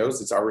 as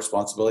CTOs, it's our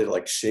responsibility to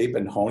like shape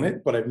and hone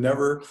it. But I've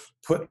never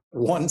put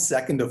 1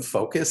 second of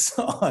focus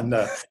on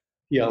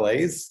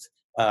PLAs.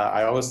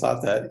 I always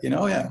thought that,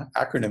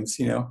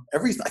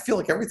 acronyms, I feel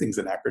like everything's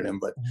an acronym,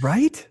 but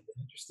right.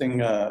 Interesting.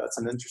 That's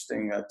an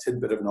interesting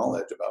tidbit of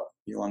knowledge about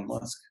Elon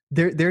Musk.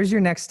 There's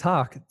your next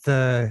talk,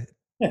 the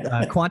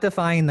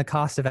quantifying the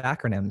cost of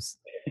acronyms.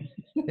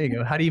 There you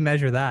go. How do you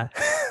measure that?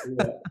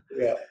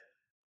 Yeah.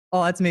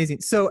 Oh, that's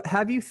amazing. So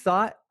have you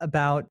thought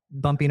about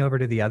bumping over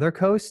to the other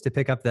coast to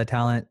pick up the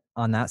talent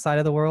on that side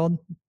of the world?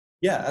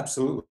 Yeah,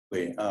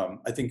 absolutely.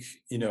 I think,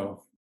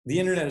 the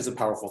internet is a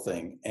powerful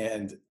thing,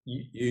 and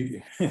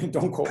you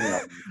don't quote me on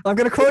that. I'm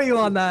going to quote you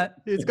on that.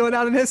 It's going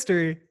down in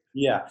history.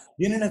 Yeah,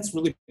 the internet's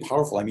really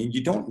powerful. I mean,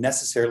 you don't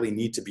necessarily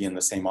need to be in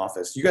the same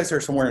office. You guys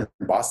are somewhere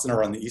in Boston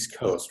or on the East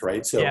Coast,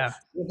 right? So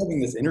we're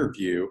having this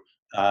interview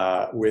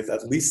with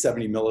at least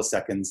 70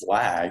 milliseconds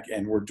lag,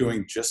 and we're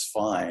doing just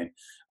fine.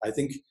 I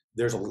think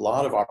there's a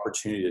lot of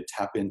opportunity to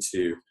tap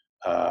into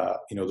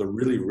the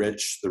really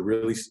rich, the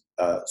really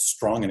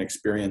strong and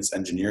experienced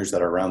engineers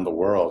that are around the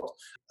world.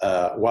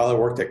 While I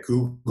worked at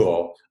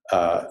Google,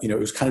 it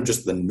was kind of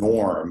just the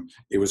norm.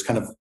 It was kind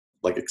of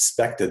like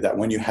expected that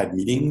when you had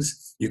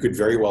meetings, you could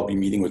very well be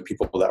meeting with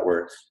people that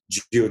were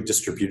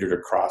geo-distributed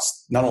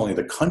across not only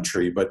the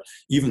country, but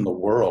even the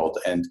world.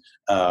 And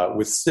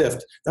with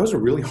SIFT, that was a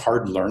really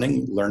hard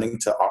learning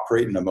to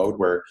operate in a mode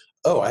where,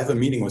 oh, I have a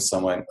meeting with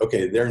someone.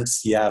 Okay, they're in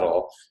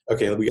Seattle.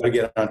 Okay, we got to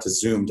get onto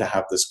Zoom to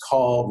have this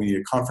call. We need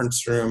a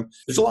conference room.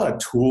 There's a lot of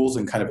tools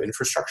and kind of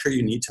infrastructure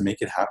you need to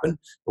make it happen.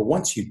 But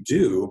once you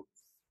do,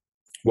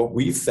 what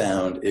we've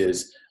found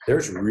is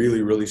there's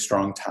really, really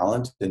strong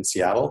talent in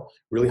Seattle,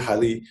 really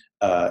highly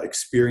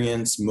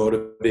experienced,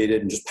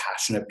 motivated, and just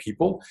passionate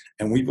people.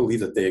 And we believe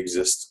that they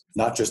exist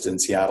not just in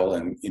Seattle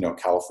and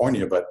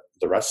California, but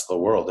the rest of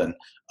the world. And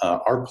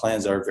our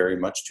plans are very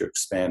much to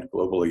expand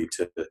globally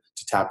to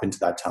tap into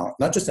that talent,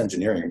 not just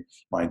engineering,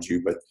 mind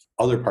you, but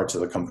other parts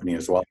of the company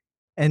as well.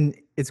 And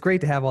it's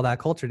great to have all that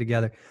culture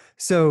together.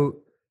 So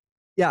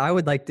yeah, I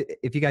would like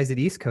to, if you guys did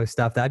East Coast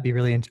stuff, I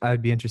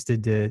would be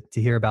interested to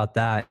hear about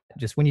that.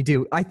 Just when you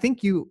do, I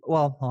think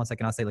hold on a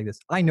second, I'll say it like this.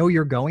 I know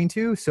you're going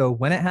to, so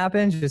when it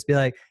happens, just be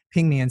like,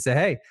 ping me and say,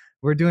 hey,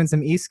 we're doing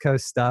some East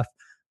Coast stuff,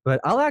 but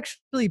I'll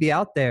actually be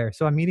out there.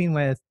 So I'm meeting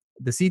with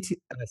the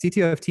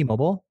CTO of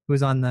T-Mobile, who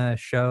was on the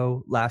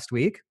show last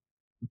week.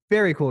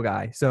 Very cool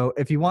guy. So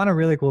if you want a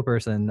really cool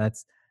person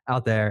that's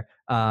out there,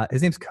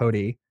 his name's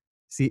Cody,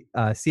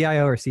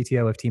 CIO or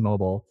CTO of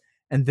T-Mobile.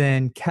 And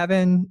then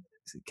Kevin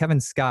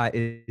Scott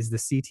is the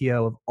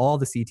CTO of all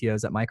the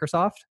CTOs at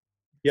Microsoft.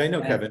 Yeah, I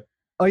know Kevin.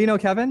 Oh, you know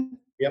Kevin?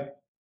 Yep.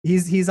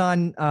 He's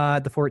on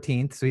the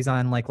 14th, so he's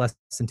on like less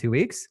than 2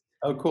 weeks.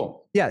 Oh,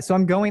 cool. Yeah, so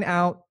I'm going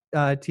out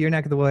to your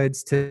neck of the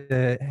woods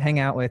to hang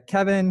out with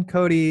Kevin,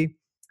 Cody,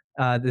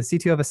 the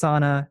CTO of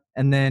Asana,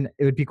 and then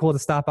it would be cool to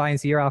stop by and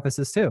see your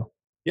offices too.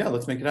 Yeah,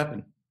 let's make it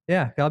happen.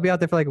 Yeah, I'll be out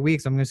there for like a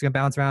week, so I'm just gonna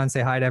bounce around and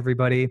say hi to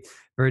everybody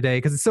for a day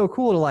because it's so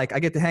cool to like I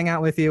get to hang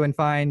out with you and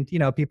find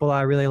people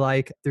I really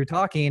like through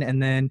talking,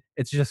 and then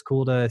it's just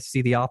cool to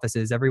see the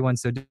offices.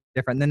 Everyone's so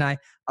different. And then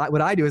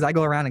what I do is I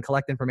go around and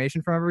collect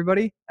information from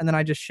everybody, and then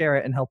I just share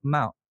it and help them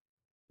out.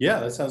 Yeah,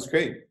 that sounds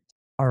great.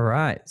 All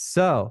right,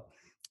 so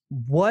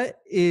what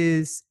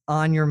is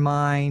on your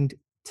mind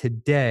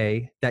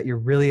today that you're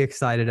really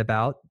excited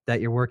about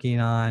that you're working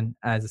on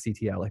as a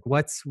CTO? Like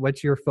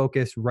what's your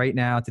focus right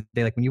now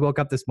today? Like when you woke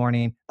up this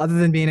morning, other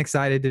than being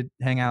excited to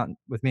hang out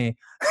with me,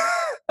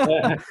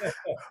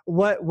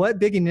 what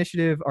big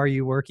initiative are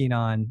you working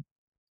on?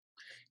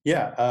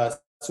 Yeah,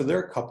 so there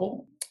are a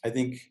couple. I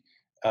think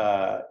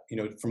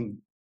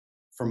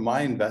from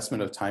my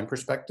investment of time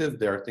perspective,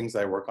 there are things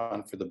that I work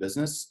on for the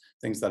business,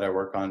 things that I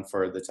work on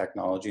for the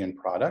technology and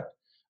product.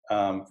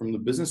 From the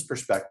business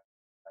perspective,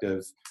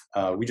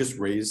 we just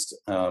raised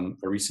a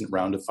recent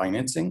round of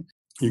financing.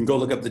 You can go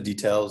look up the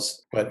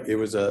details, but it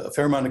was a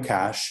fair amount of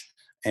cash.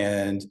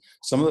 And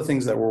some of the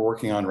things that we're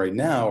working on right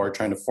now are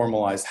trying to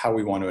formalize how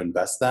we want to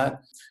invest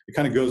that. It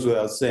kind of goes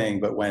without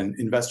saying, but when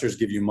investors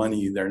give you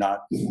money, they're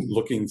not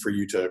looking for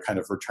you to kind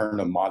of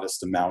return a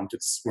modest amount.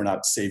 We're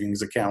not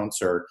savings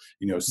accounts or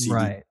CD.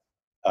 Right.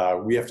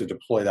 We have to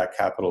deploy that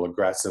capital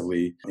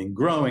aggressively in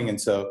growing. And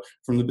so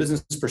from the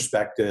business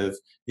perspective,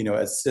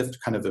 as SIFT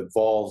kind of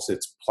evolves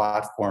its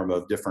platform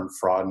of different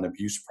fraud and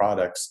abuse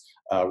products,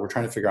 we're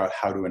trying to figure out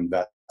how to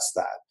invest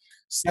that.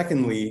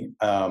 Secondly,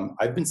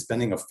 I've been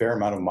spending a fair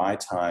amount of my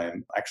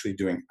time actually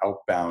doing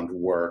outbound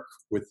work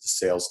with the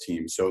sales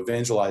team. So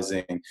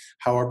evangelizing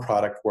how our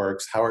product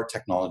works, how our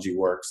technology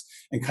works,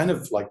 and kind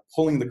of like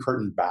pulling the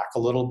curtain back a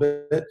little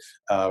bit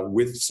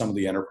with some of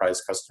the enterprise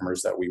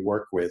customers that we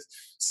work with,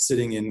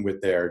 sitting in with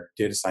their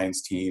data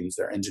science teams,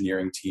 their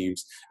engineering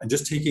teams, and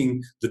just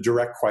taking the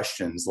direct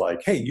questions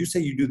like, hey, you say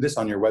you do this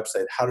on your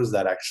website. How does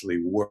that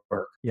actually work?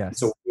 Yes. And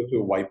so we'll go to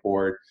a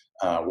whiteboard,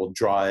 we'll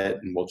draw it,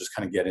 and we'll just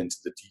kind of get into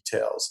the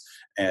details.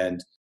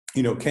 And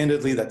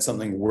candidly, that's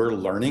something we're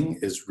learning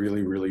is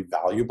really, really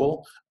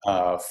valuable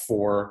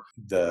for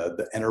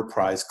the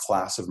enterprise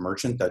class of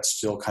merchant that's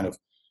still kind of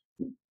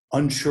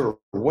unsure,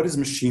 what is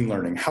machine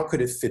learning? How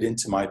could it fit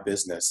into my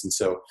business? And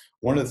so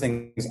one of the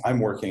things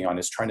I'm working on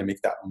is trying to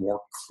make that more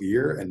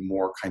clear and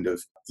more kind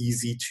of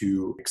easy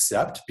to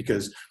accept,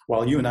 because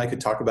while you and I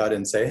could talk about it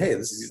and say, hey,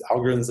 these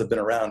algorithms have been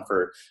around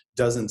for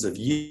dozens of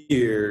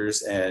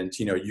years, and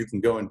you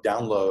can go and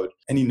download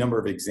any number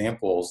of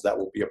examples that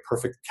will be a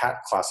perfect cat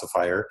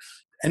classifier.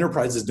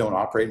 Enterprises don't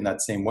operate in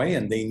that same way,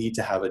 and they need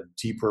to have a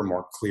deeper,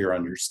 more clear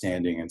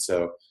understanding. And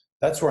so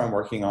that's where I'm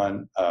working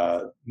on.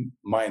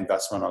 My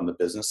investment on the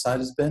business side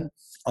has been.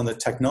 On the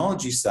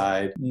technology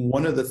side,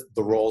 one of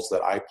the roles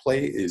that I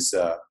play is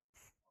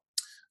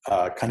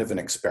kind of an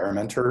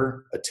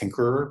experimenter, a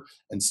tinkerer.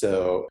 And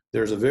so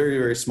there's a very,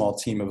 very small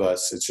team of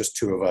us. It's just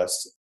two of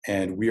us.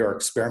 And we are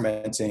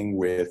experimenting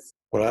with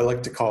what I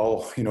like to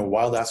call,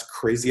 wild ass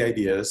crazy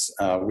ideas.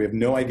 We have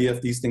no idea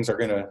if these things are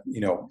going to,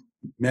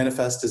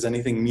 manifest as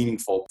anything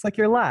meaningful. It's like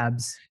your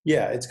labs.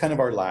 Yeah, it's kind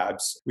of our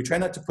labs. We try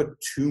not to put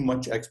too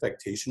much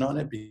expectation on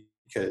it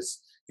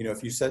because,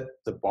 if you set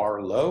the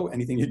bar low,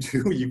 anything you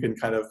do, you can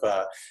kind of,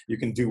 you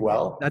can do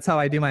well. That's how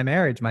I do my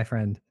marriage, my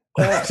friend.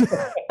 That's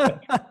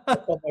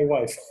my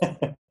wife.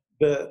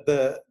 But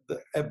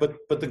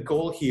the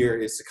goal here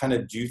is to kind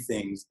of do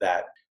things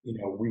that,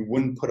 we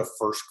wouldn't put a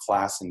first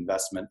class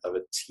investment of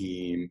a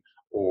team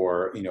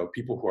or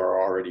people who are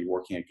already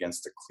working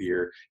against a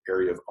clear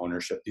area of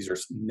ownership. These are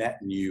net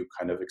new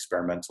kind of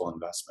experimental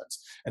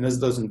investments. And as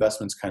those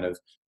investments kind of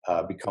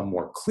become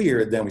more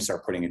clear, then we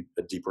start putting a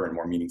deeper and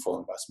more meaningful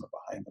investment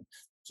behind them.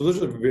 So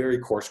those are very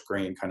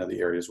coarse-grained kind of the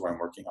areas where I'm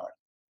working on.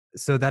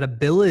 So that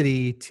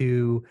ability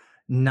to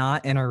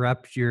not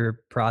interrupt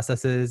your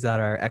processes that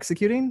are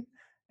executing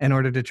in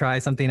order to try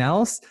something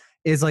else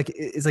is like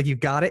you've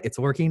got it, it's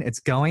working, it's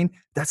going.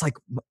 That's like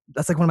one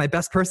of my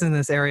best person in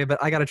this area, but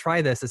I got to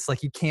try this. It's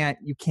like you can't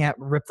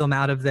rip them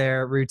out of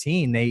their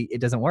routine. It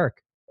doesn't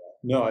work.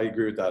 No, I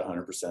agree with that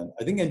 100%.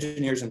 I think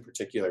engineers in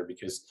particular,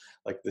 because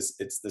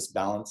it's this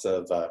balance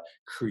of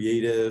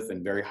creative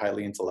and very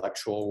highly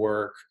intellectual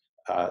work.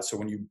 So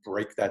when you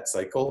break that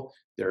cycle,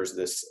 there's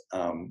this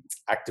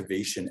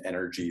activation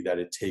energy that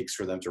it takes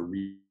for them to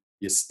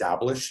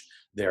reestablish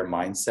their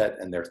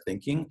mindset and their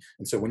thinking.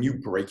 And so when you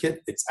break it,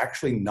 it's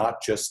actually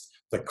not just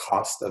the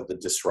cost of the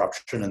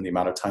disruption and the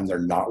amount of time they're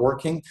not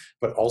working,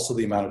 but also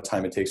the amount of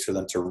time it takes for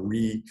them to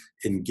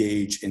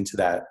re-engage into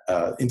that,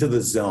 into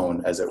the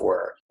zone, as it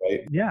were,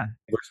 right? Yeah.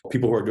 Versus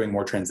people who are doing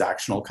more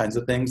transactional kinds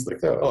of things,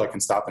 like, oh, I can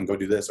stop and go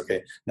do this.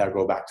 Okay, now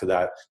go back to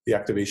that. The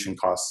activation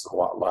costs a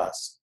lot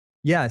less.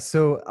 Yeah.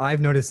 So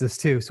I've noticed this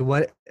too. So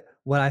what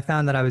I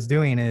found that I was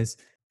doing is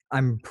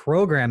I'm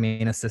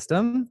programming a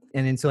system.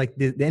 And then so like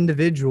the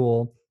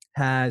individual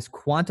has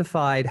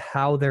quantified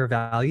how they're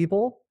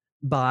valuable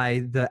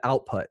by their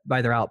output.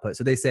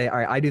 So they say, all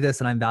right, I do this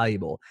and I'm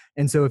valuable.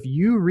 And so if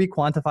you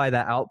re-quantify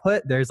that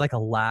output, there's like a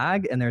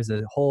lag and there's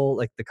a whole,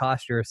 like the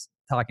cost you're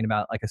talking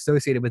about, like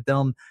associated with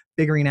them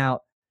figuring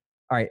out,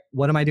 all right,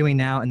 what am I doing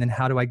now? And then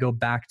how do I go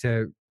back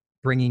to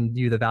bringing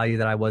you the value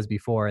that I was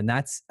before? And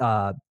that's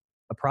a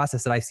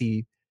process that I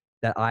see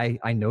that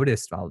I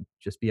noticed. I'll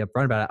just be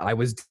upfront about it. I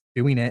was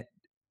doing it,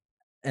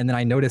 and then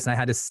I noticed and I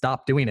had to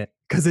stop doing it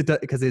because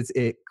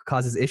it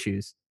causes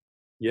issues.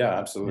 Yeah,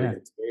 absolutely. Yeah.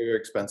 It's very, very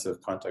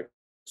expensive context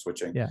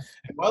switching. Yeah.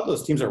 And while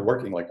those teams are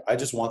working, like I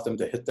just want them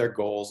to hit their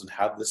goals and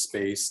have the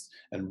space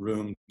and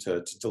room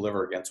to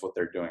deliver against what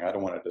they're doing. I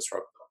don't want to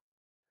disrupt them.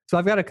 So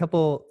I've got a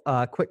couple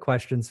quick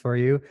questions for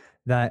you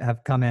that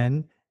have come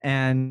in.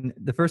 And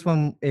the first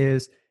one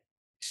is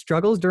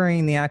struggles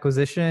during the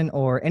acquisition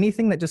or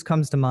anything that just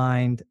comes to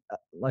mind,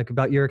 like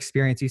about your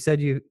experience. You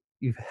said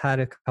you've had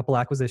a couple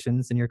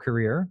acquisitions in your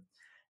career.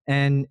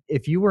 And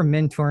if you were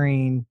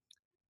mentoring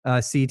a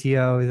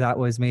CTO that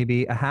was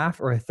maybe a half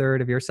or a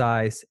third of your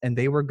size and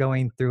they were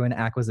going through an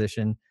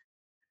acquisition,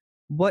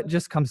 what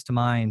just comes to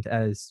mind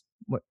as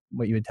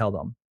what you would tell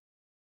them?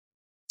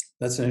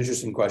 That's an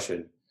interesting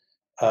question.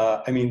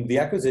 I mean, the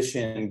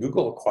acquisition,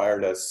 Google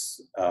acquired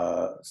us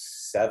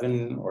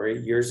 7 or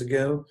 8 years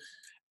ago,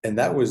 and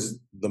that was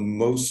the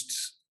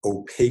most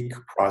opaque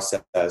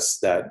process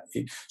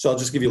so I'll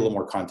just give you a little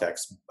more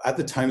context. At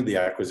the time of the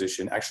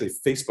acquisition, actually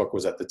Facebook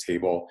was at the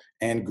table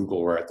and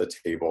Google were at the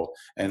table,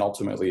 and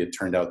ultimately it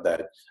turned out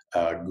that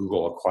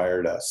Google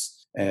acquired us.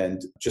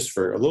 And just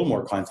for a little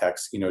more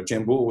context,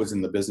 Jambool was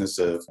in the business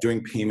of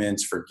doing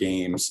payments for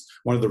games.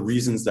 One of the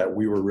reasons that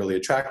we were really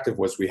attractive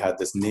was we had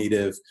this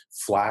native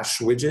Flash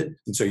widget.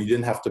 And so you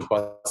didn't have to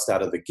bust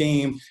out of the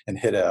game and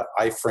hit an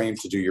iframe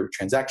to do your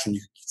transaction.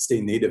 You could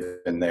stay native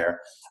in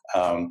there.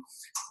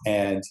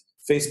 And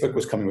Facebook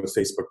was coming with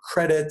Facebook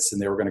credits,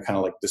 and they were going to kind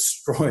of like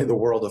destroy the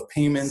world of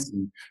payments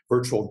and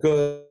virtual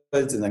goods.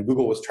 And then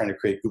Google was trying to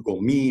create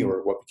Google Me,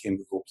 or what became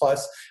Google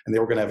Plus, and they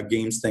were going to have a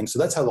games thing. So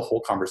that's how the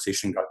whole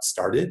conversation got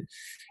started.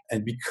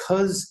 And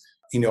because,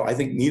 I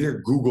think neither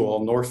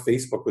Google nor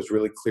Facebook was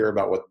really clear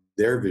about what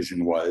their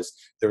vision was,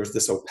 there was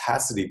this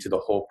opacity to the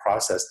whole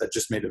process that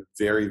just made it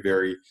very,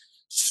 very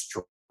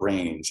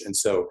strange. And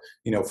so,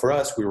 for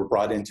us, we were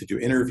brought in to do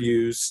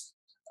interviews.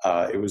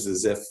 It was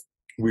as if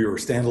we were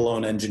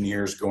standalone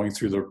engineers going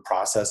through the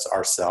process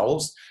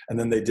ourselves. And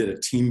then they did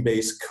a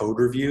team-based code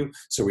review.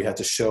 So we had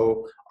to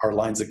show our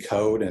lines of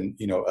code, and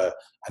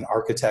an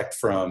architect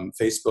from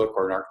Facebook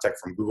or an architect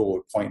from Google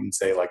would point and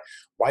say, like,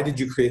 why did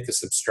you create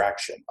this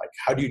abstraction? Like,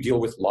 how do you deal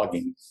with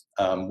logging?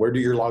 Where do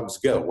your logs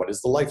go? What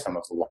is the lifetime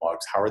of the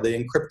logs? How are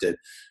they encrypted?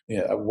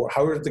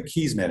 How are the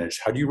keys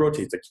managed? How do you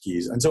rotate the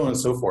keys? And so on and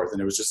so forth.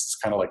 And it was just this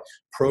kind of like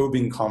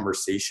probing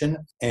conversation.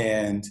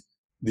 And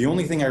the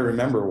only thing I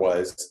remember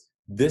was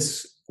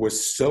this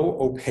was so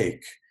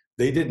opaque.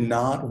 They did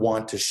not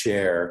want to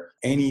share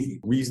any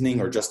reasoning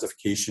or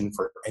justification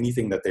for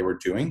anything that they were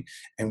doing.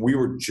 And we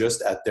were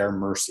just at their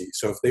mercy.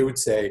 So if they would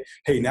say,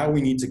 hey, now we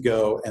need to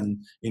go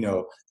and,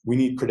 we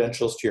need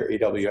credentials to your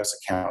AWS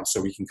account so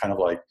we can kind of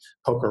like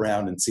poke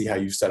around and see how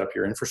you set up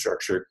your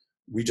infrastructure,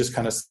 we just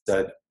kind of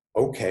said,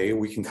 okay,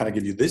 we can kind of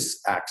give you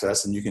this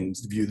access and you can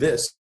view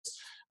this.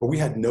 But we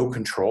had no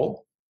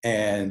control.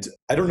 And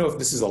I don't know if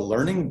this is a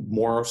learning,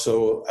 more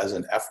so as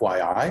an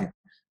FYI.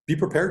 Be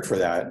prepared for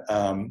that.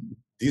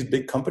 These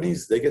big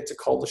companies, they get to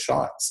call the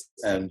shots.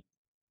 And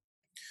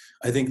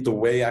I think the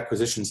way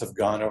acquisitions have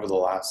gone over the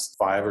last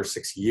 5 or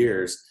 6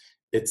 years,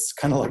 it's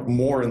kind of like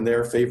more in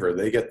their favor.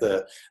 They get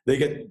the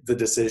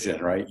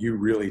decision, right? You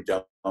really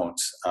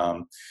don't.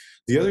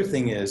 The other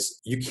thing is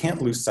you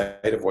can't lose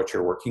sight of what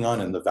you're working on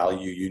and the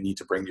value you need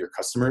to bring to your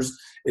customers.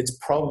 It's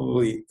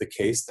probably the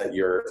case that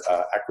your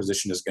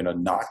acquisition is going to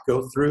not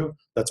go through.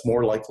 That's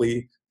more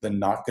likely than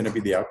not going to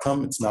be the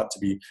outcome. It's not to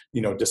be,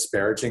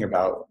 disparaging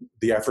about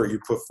the effort you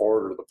put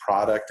forward or the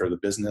product or the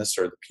business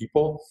or the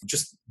people,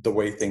 just the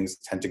way things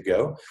tend to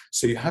go.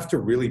 So you have to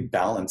really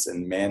balance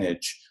and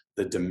manage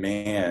the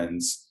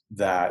demands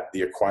that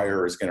the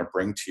acquirer is going to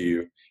bring to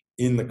you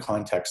in the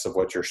context of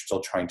what you're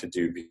still trying to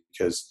do,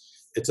 because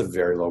it's a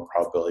very low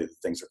probability that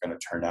things are going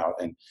to turn out.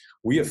 And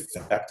we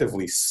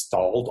effectively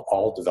stalled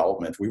all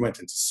development. We went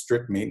into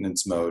strict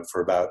maintenance mode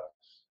for about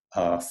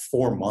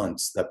 4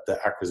 months that the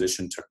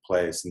acquisition took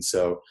place. And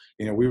so,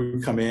 we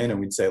would come in and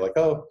we'd say like,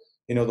 oh,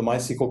 the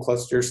MySQL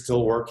cluster is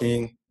still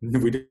working.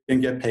 We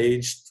didn't get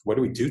paged. What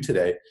do we do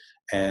today?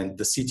 And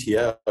the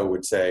CTO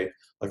would say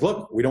like,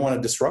 look, we don't want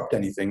to disrupt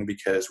anything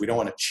because we don't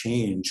want to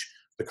change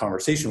the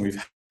conversation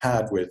we've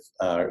had with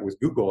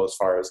Google as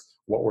far as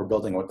what we're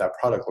building, what that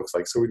product looks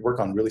like. So we'd work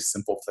on really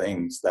simple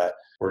things that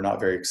were not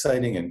very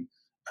exciting. And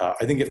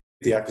I think if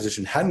the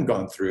acquisition hadn't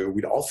gone through,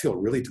 we'd all feel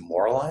really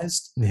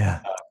demoralized.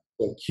 Yeah.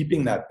 So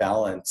keeping that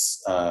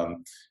balance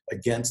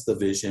against the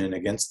vision,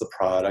 against the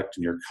product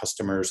and your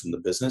customers and the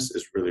business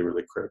is really,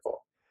 really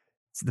critical.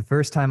 So the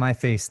first time I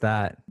faced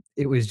that,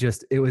 it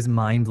was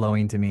mind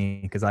blowing to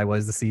me because I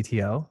was the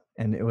CTO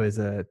and it was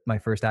my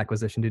first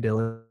acquisition due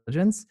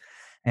diligence.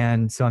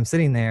 And so I'm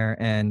sitting there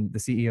and the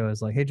CEO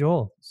is like, "Hey,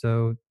 Joel,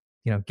 so,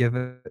 give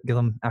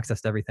them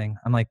access to everything."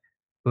 I'm like,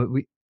 "But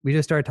we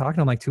just started talking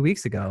to them like 2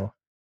 weeks ago."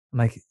 I'm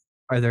like,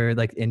 "Are there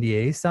like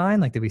NDAs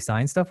signed? Like, did we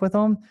sign stuff with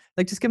them?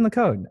 Like, just give them the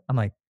code." I'm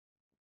like,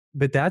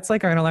 "But that's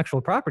like our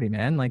intellectual property,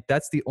 man. Like,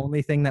 that's the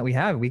only thing that we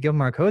have. We give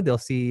them our code, they'll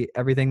see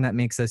everything that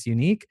makes us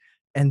unique,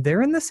 and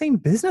they're in the same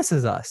business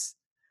as us."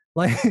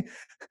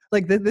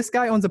 Like, this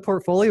guy owns a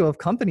portfolio of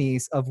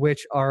companies of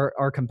which are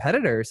our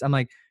competitors. I'm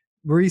like,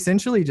 we're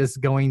essentially just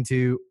going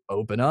to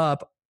open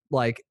up,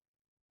 like,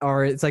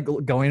 or it's like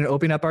going and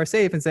opening up our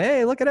safe and say,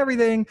 "Hey, look at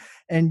everything,"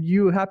 and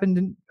you happen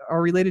to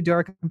are related to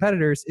our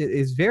competitors. It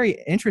is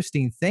very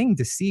interesting thing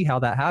to see how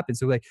that happens.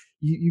 So like,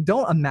 you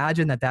don't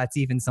imagine that that's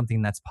even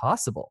something that's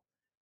possible,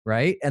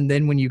 right? And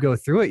then when you go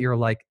through it, you're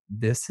like,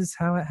 this is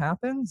how it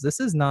happens. This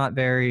is not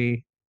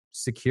very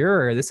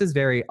secure. This is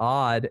very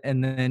odd.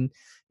 And then,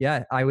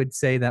 yeah, I would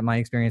say that my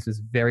experience was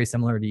very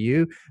similar to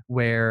you,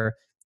 where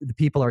the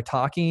people are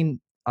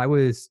talking. I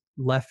was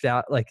left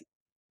out, like,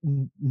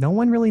 no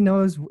one really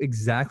knows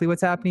exactly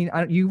what's happening.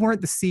 You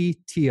weren't the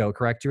CTO,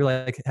 correct? You were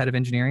like head of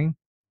engineering.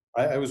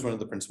 I was one of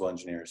the principal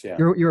engineers. Yeah.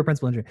 You're a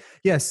principal engineer.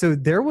 Yeah. So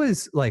there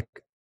was like,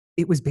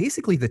 it was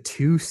basically the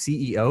two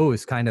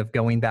CEOs kind of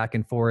going back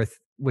and forth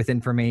with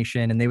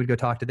information, and they would go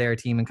talk to their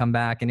team and come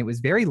back, and it was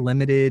very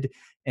limited.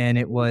 And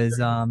it was,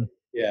 Yeah.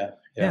 yeah,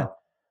 Yeah.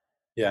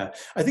 Yeah.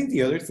 I think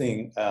the other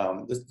thing,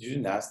 you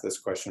didn't ask this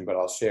question, but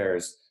I'll share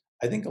is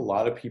I think a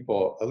lot of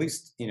people, at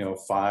least,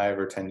 5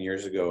 or 10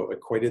 years ago,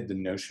 equated the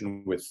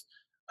notion with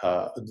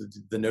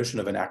the notion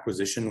of an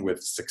acquisition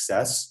with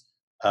success.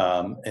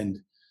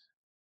 And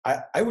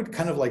I would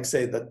kind of like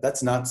say that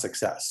that's not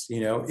success.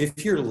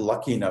 If you're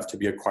lucky enough to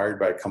be acquired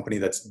by a company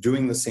that's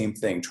doing the same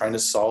thing, trying to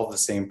solve the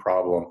same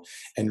problem,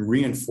 and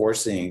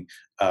reinforcing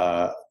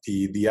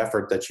the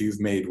effort that you've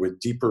made with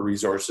deeper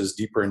resources,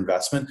 deeper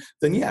investment,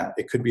 then yeah,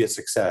 it could be a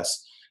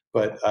success.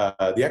 But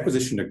the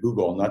acquisition of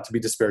Google, not to be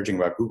disparaging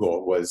about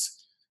Google,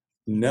 was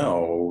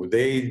no.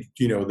 They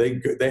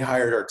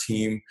hired our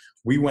team.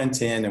 We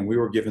went in and we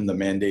were given the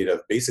mandate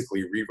of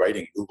basically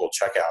rewriting Google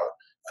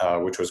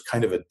Checkout, which was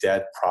kind of a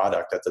dead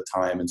product at the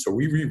time. And so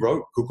we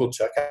rewrote Google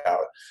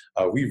Checkout.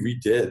 We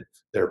redid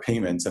their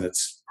payments, and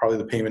it's probably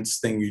the payments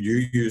thing you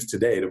do use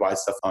today to buy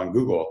stuff on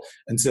Google.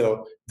 And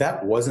so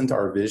that wasn't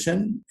our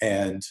vision.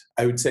 And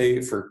I would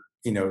say for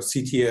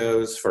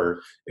CTOs,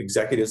 for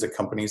executives at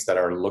companies that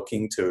are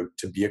looking to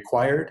be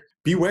acquired,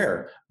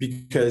 beware,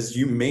 because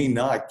you may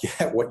not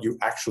get what you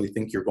actually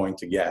think you're going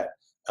to get.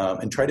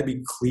 And try to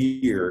be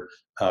clear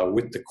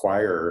with the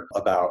acquirer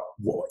about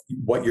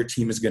what your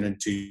team is going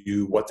to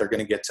do, what they're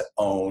going to get to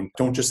own.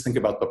 Don't just think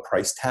about the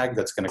price tag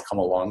that's going to come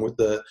along with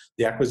the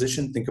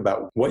acquisition. Think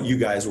about what you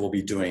guys will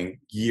be doing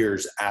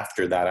years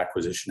after that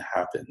acquisition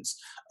happens.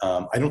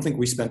 I don't think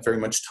we spent very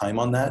much time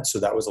on that, so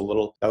that was a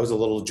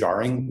little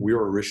jarring. We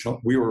were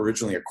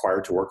originally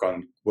acquired to work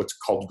on what's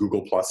called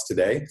Google Plus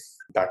today.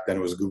 Back then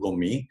it was Google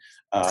Me.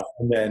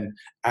 And then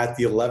at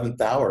the 11th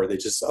hour, they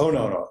just, "Oh,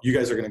 no, you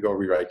guys are going to go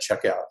rewrite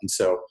Checkout." And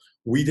so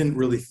we didn't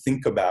really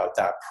think about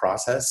that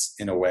process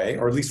in a way,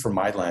 or at least from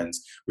my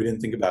lens, we didn't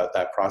think about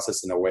that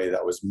process in a way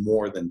that was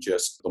more than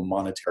just the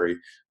monetary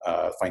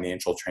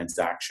financial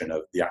transaction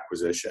of the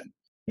acquisition.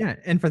 yeah.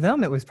 And for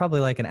them, it was probably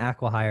like an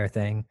acqui-hire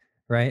thing,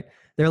 right?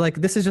 They're like,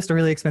 this is just a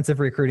really expensive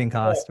recruiting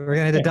cost. We're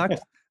going to deduct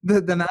the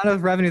amount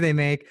of revenue they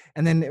make,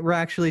 and then we're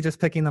actually just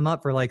picking them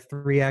up for like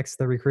 3x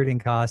the recruiting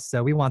cost.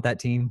 So we want that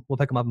team. We'll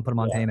pick them up and put them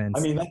on Yeah. I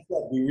payments. mean, that's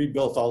what we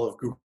rebuilt all of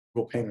Google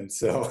Payments.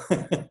 So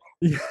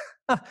Yeah.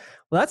 Well,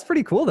 that's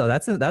pretty cool though.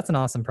 That's an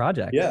awesome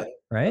project, yeah,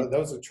 right? that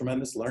was a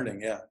tremendous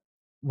learning. Yeah.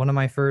 One of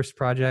my first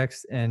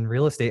projects in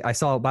real estate. I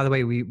saw, by the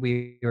way,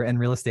 we were in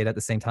real estate at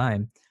the same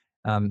time.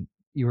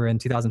 You were in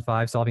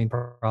 2005 solving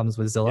problems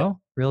with Yeah. Zillow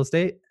real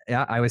estate.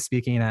 Yeah, I was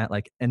speaking at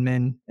like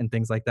Inman and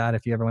things like that.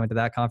 If you ever went to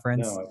that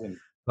conference, No, I didn't.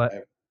 but I,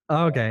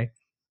 oh, okay,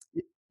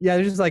 yeah,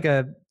 there's just like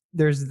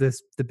there's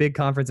the big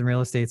conference in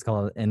real estate. It's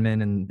called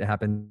Inman, and it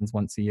happens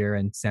once a year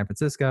in San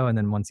Francisco, and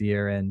then once a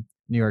year in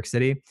New York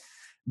City.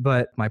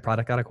 But my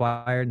product got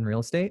acquired in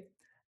real estate,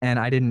 and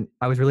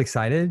I was really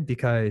excited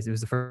because it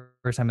was the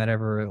first time I'd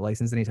ever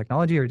licensed any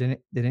technology or did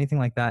anything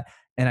like that.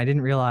 And I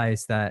didn't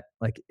realize that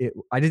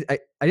I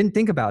didn't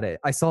think about it.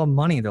 I saw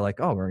money. They're like,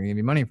 "Oh, we're gonna give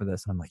you money for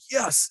this." And I'm like,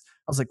 "Yes."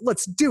 I was like,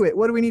 "Let's do it.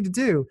 What do we need to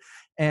do?"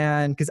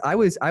 And because I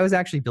was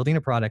actually building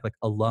a product like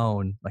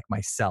alone, like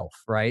myself,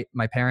 right?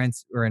 My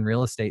parents were in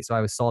real estate, so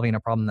I was solving a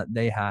problem that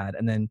they had.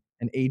 And then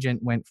an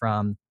agent went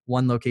from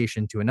one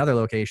location to another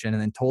location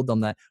and then told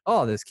them that,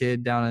 "Oh, this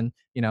kid down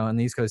in, on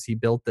the East Coast, he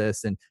built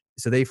this." And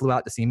So they flew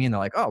out to see me and they're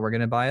like, oh, we're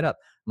going to buy it up.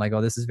 I'm like,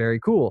 oh, this is very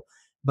cool.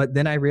 But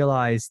then I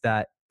realized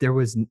that it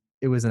was an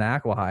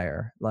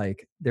acqui-hire.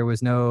 Like there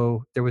was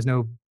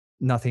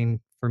nothing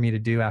for me to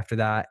do after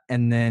that.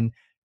 And then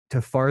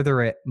to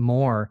further it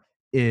more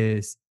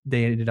is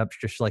they ended up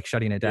just like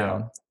shutting it Yeah.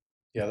 down.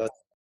 Yeah, that's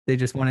They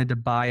just wanted to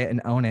buy it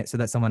and own it so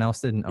that someone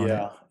else didn't own it.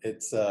 yeah,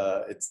 it's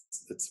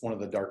one of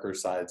the darker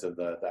sides of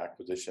the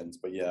acquisitions,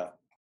 but yeah.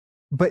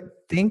 But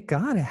thank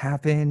God it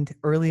happened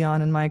early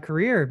on in my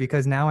career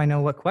because now I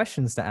know what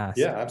questions to ask.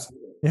 Yeah,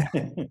 absolutely.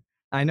 Yeah.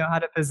 I know how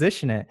to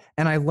position it.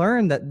 And I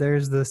learned that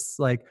there's this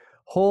like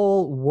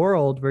whole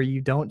world where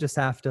you don't just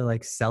have to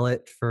like sell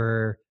it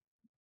for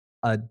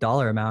a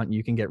dollar amount.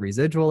 You can get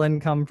residual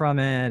income from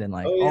it and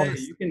like Oh all yeah,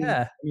 this. you can.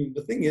 Yeah. I mean,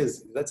 the thing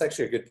is, that's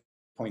actually a good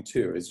point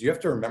too. Is you have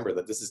to remember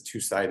that this is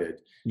two-sided.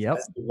 Yep.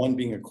 As the one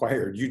being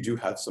acquired, you do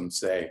have some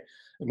say.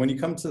 And when you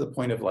come to the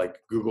point of like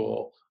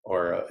Google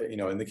or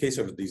in the case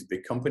of these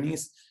big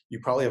companies, you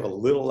probably have a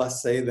little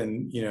less say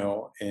than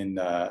in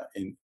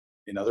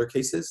other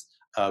cases.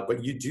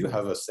 But you do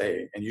have a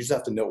say, and you just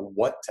have to know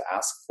what to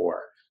ask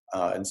for.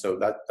 And so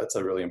that's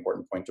a really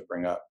important point to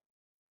bring up.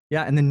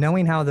 Yeah. And then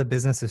knowing how the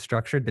business is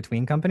structured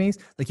between companies,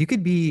 like you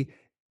could be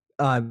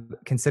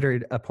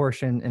considered a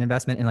portion, an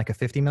investment in like a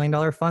 $50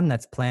 million fund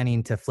that's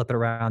planning to flip it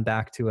around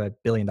back to $1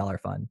 billion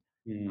fund.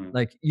 Mm,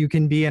 Like you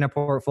can be in a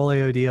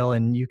portfolio deal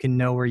and you can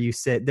know where you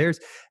sit.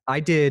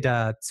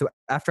 So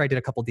after I did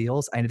a couple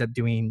deals, I ended up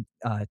doing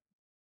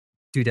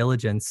due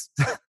diligence.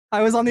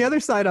 I was on the other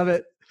side of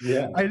it.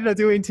 yeah. I ended up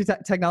doing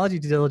technology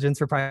due diligence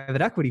for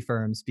private equity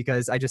firms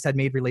because I just had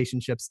made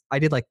relationships. I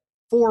did like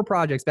 4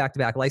 projects back to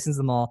back, licensed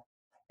them all.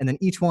 And then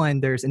each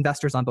one, there's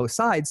investors on both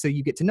sides. So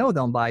you get to know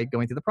them by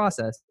going through the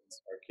process.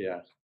 Yeah.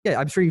 Yeah,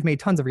 I'm sure you've made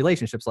tons of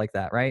relationships like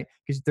that, right?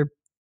 Because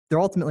they're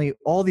ultimately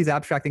all these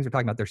abstract things we're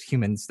talking about. There's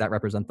humans that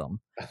represent them.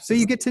 So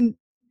Absolutely.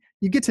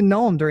 you get to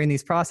know them during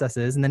these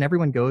processes, and then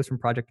everyone goes from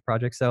project to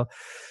project. So,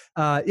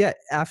 yeah,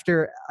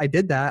 after I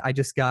did that, I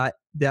just got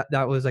that.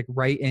 That was like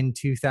right in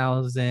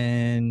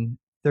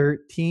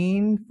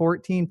 2013,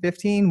 14,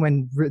 15,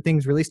 when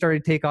things really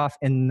started to take off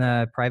in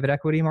the private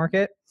equity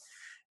market,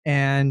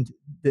 and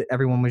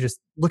everyone was just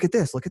look at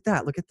this, look at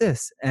that, look at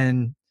this,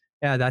 and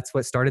yeah, that's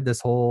what started this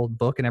whole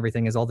book and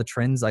everything. Is all the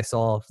trends I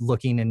saw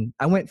looking, and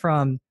I went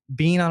from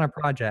being on a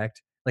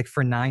project like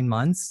for 9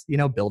 months,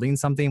 building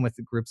something with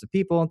groups of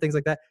people and things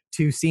like that,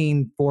 to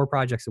seeing 4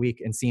 projects a week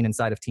and seeing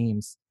inside of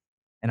teams.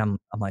 And I'm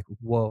like,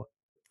 whoa.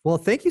 Well,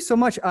 thank you so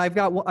much. I've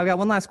got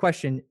one last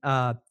question.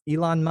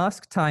 Elon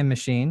Musk time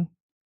machine.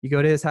 You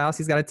go to his house,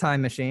 he's got a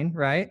time machine,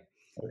 right?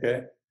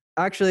 Okay.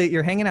 Actually,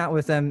 you're hanging out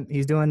with him.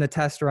 He's doing the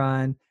test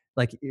run.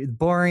 Like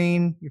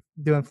boring, you're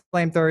doing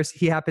flamethrowers.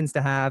 He happens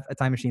to have a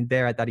time machine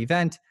there at that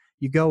event.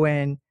 You go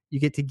in, you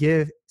get to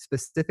give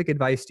specific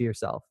advice to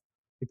yourself.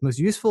 The most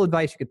useful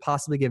advice you could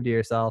possibly give to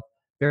yourself.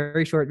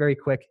 Very short, very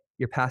quick.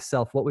 Your past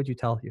self. What would you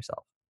tell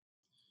yourself?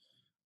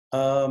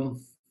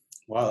 Um,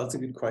 wow, that's a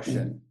good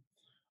question.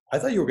 I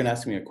thought you were going to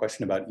ask me a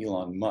question about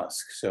Elon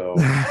Musk. So,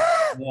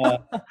 yeah,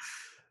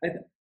 I,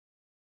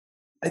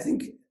 I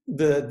think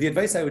the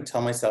advice I would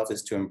tell myself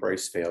is to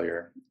embrace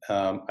failure.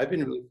 I've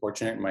been really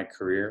fortunate in my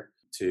career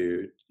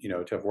to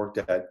have worked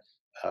at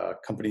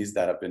companies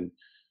that have been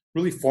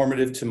really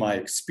formative to my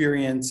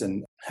experience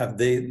and have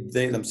they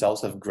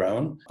themselves have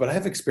grown. But I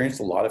have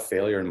experienced a lot of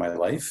failure in my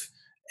life.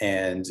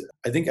 And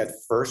I think at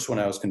first when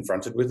I was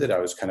confronted with it, I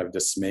was kind of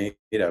dismayed.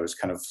 I was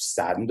kind of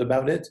saddened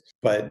about it.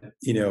 But,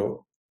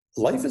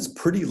 life is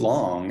pretty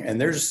long.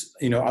 And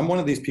I'm one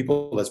of these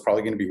people that's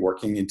probably going to be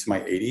working into my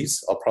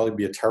 80s. I'll probably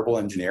be a terrible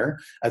engineer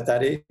at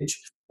that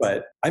age,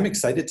 but I'm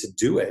excited to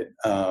do it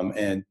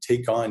and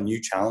take on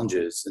new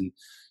challenges. And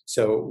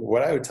so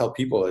what I would tell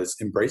people is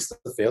embrace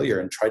the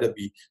failure and try to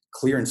be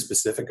clear and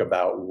specific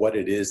about what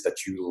it is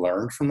that you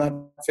learned from that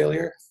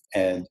failure.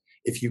 And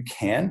if you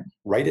can,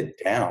 write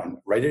it down,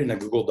 write it in a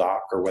Google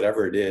Doc or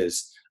whatever it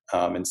is,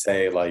 and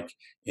say, like,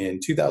 in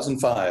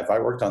 2005, I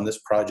worked on this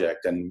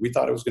project and we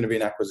thought it was going to be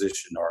an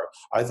acquisition, or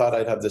I thought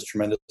I'd have this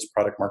tremendous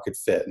product market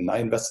fit and I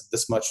invested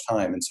this much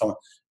time and so on,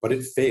 but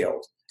it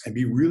failed. And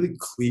be really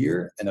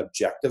clear and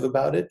objective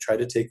about it. Try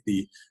to take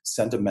the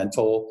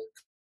sentimental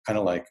kind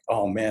of like,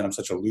 oh man, I'm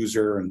such a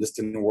loser and this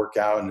didn't work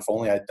out. And if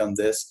only I'd done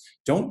this.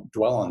 Don't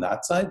dwell on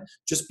that side.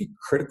 Just be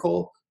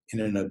critical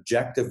in an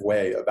objective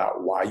way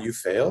about why you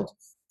failed,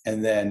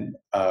 and then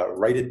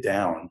write it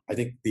down. I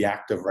think the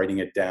act of writing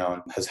it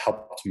down has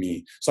helped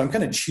me. So I'm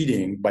kind of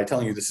cheating by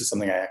telling you this is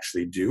something I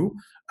actually do.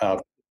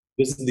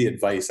 This is the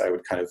advice I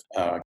would kind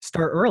of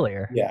Start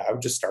earlier. Yeah, I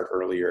would just start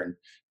earlier and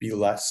be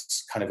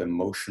less kind of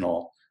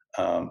emotional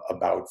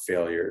about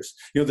failures.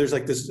 There's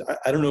like this,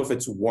 I don't know if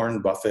it's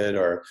Warren Buffett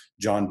or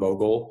John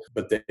Bogle,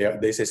 but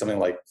they say something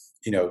like,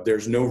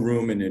 there's no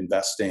room in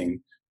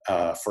investing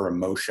for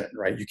emotion,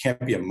 right? You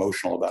can't be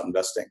emotional about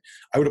investing.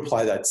 I would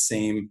apply that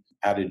same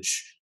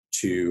adage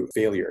to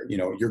failure.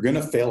 You're going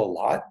to fail a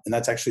lot, and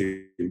that's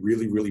actually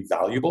really, really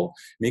valuable.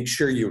 Make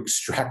sure you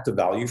extract the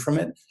value from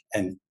it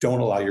and don't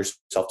allow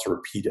yourself to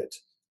repeat it.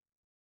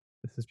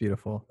 This is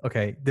beautiful.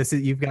 Okay,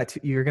 you're going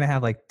to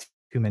have like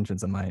 2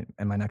 mentions in my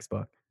next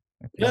book.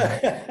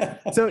 Yeah.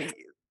 So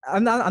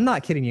I'm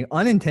not kidding you.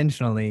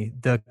 Unintentionally,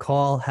 the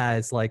call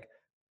has like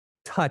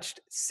touched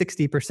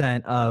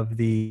 60% of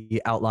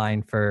the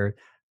outline for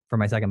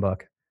my second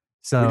book.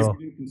 So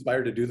We didn't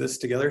conspire to do this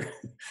together.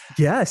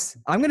 yes,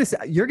 I'm gonna say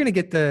you're gonna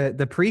get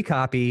the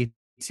pre-copy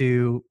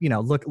to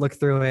look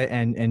through it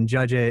and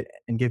judge it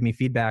and give me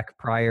feedback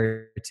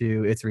prior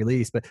to its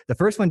release. But the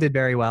first one did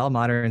very well,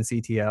 Modern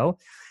CTO.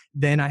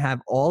 Then I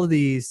have all of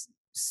these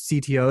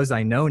CTOs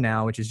I know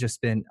now, which has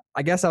just been,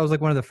 I guess I was like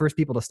one of the first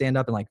people to stand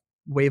up and like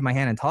wave my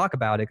hand and talk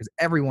about it because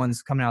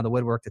everyone's coming out of the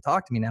woodwork to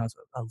talk to me now. So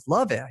I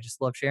love it. I just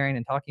love sharing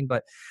and talking.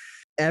 But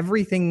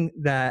everything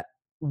that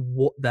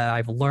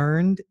I've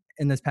learned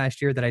in this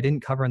past year that I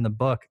didn't cover in the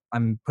book,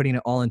 I'm putting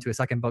it all into a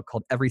second book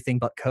called Everything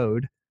But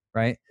Code,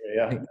 right?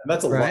 Yeah, and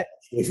that's a right?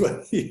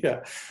 lot.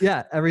 Yeah.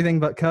 Yeah, Everything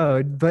But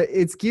Code, but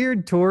it's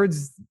geared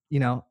towards,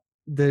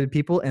 the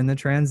people in the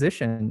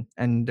transition,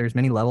 and there's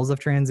many levels of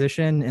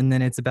transition, and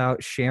then it's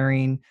about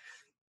sharing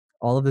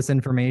all of this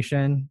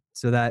information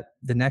so that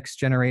the next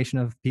generation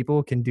of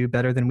people can do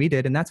better than we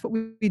did. And that's what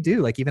we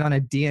do. Like even on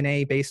a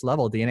DNA based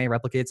level, DNA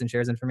replicates and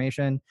shares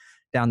information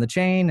down the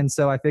chain. And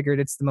so I figured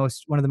it's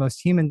one of the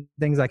most human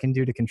things I can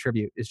do to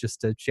contribute is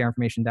just to share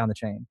information down the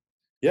chain.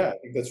 Yeah, I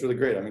think that's really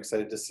great. I'm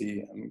excited to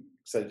see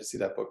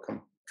that book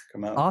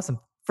come out. Awesome.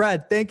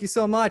 Fred, thank you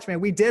so much, man.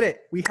 We did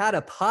it. We had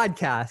a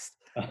podcast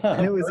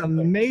and it was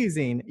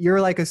amazing.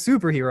 You're like a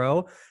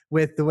superhero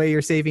with the way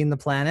you're saving the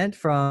planet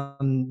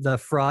from the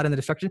fraud and the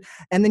destruction.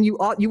 And then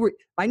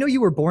I know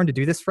you were born to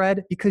do this,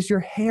 Fred, because you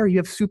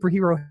have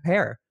superhero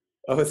hair.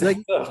 Oh, it's like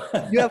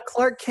so. You have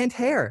Clark Kent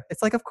hair.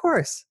 It's like, of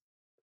course,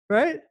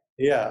 right?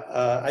 Yeah,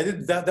 I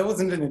did that. That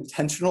wasn't an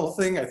intentional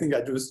thing. I think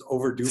I was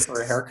overdue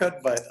for a haircut,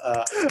 but.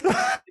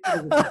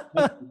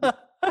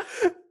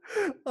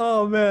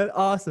 Oh man,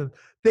 awesome!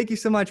 Thank you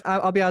so much.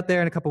 I'll be out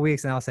there in a couple of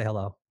weeks, and I'll say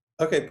hello.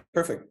 Okay,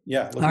 perfect.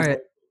 Yeah. All right.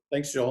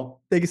 Thanks,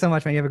 Joel. Thank you so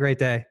much, man. You have a great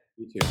day.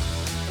 You too.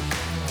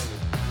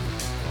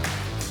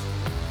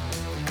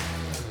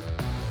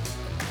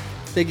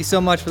 Thank you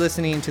so much for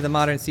listening to the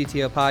Modern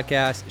CTO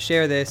podcast.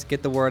 Share this,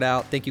 get the word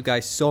out. Thank you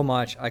guys so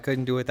much. I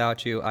couldn't do it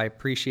without you. I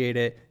appreciate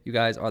it. You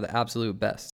guys are the absolute best.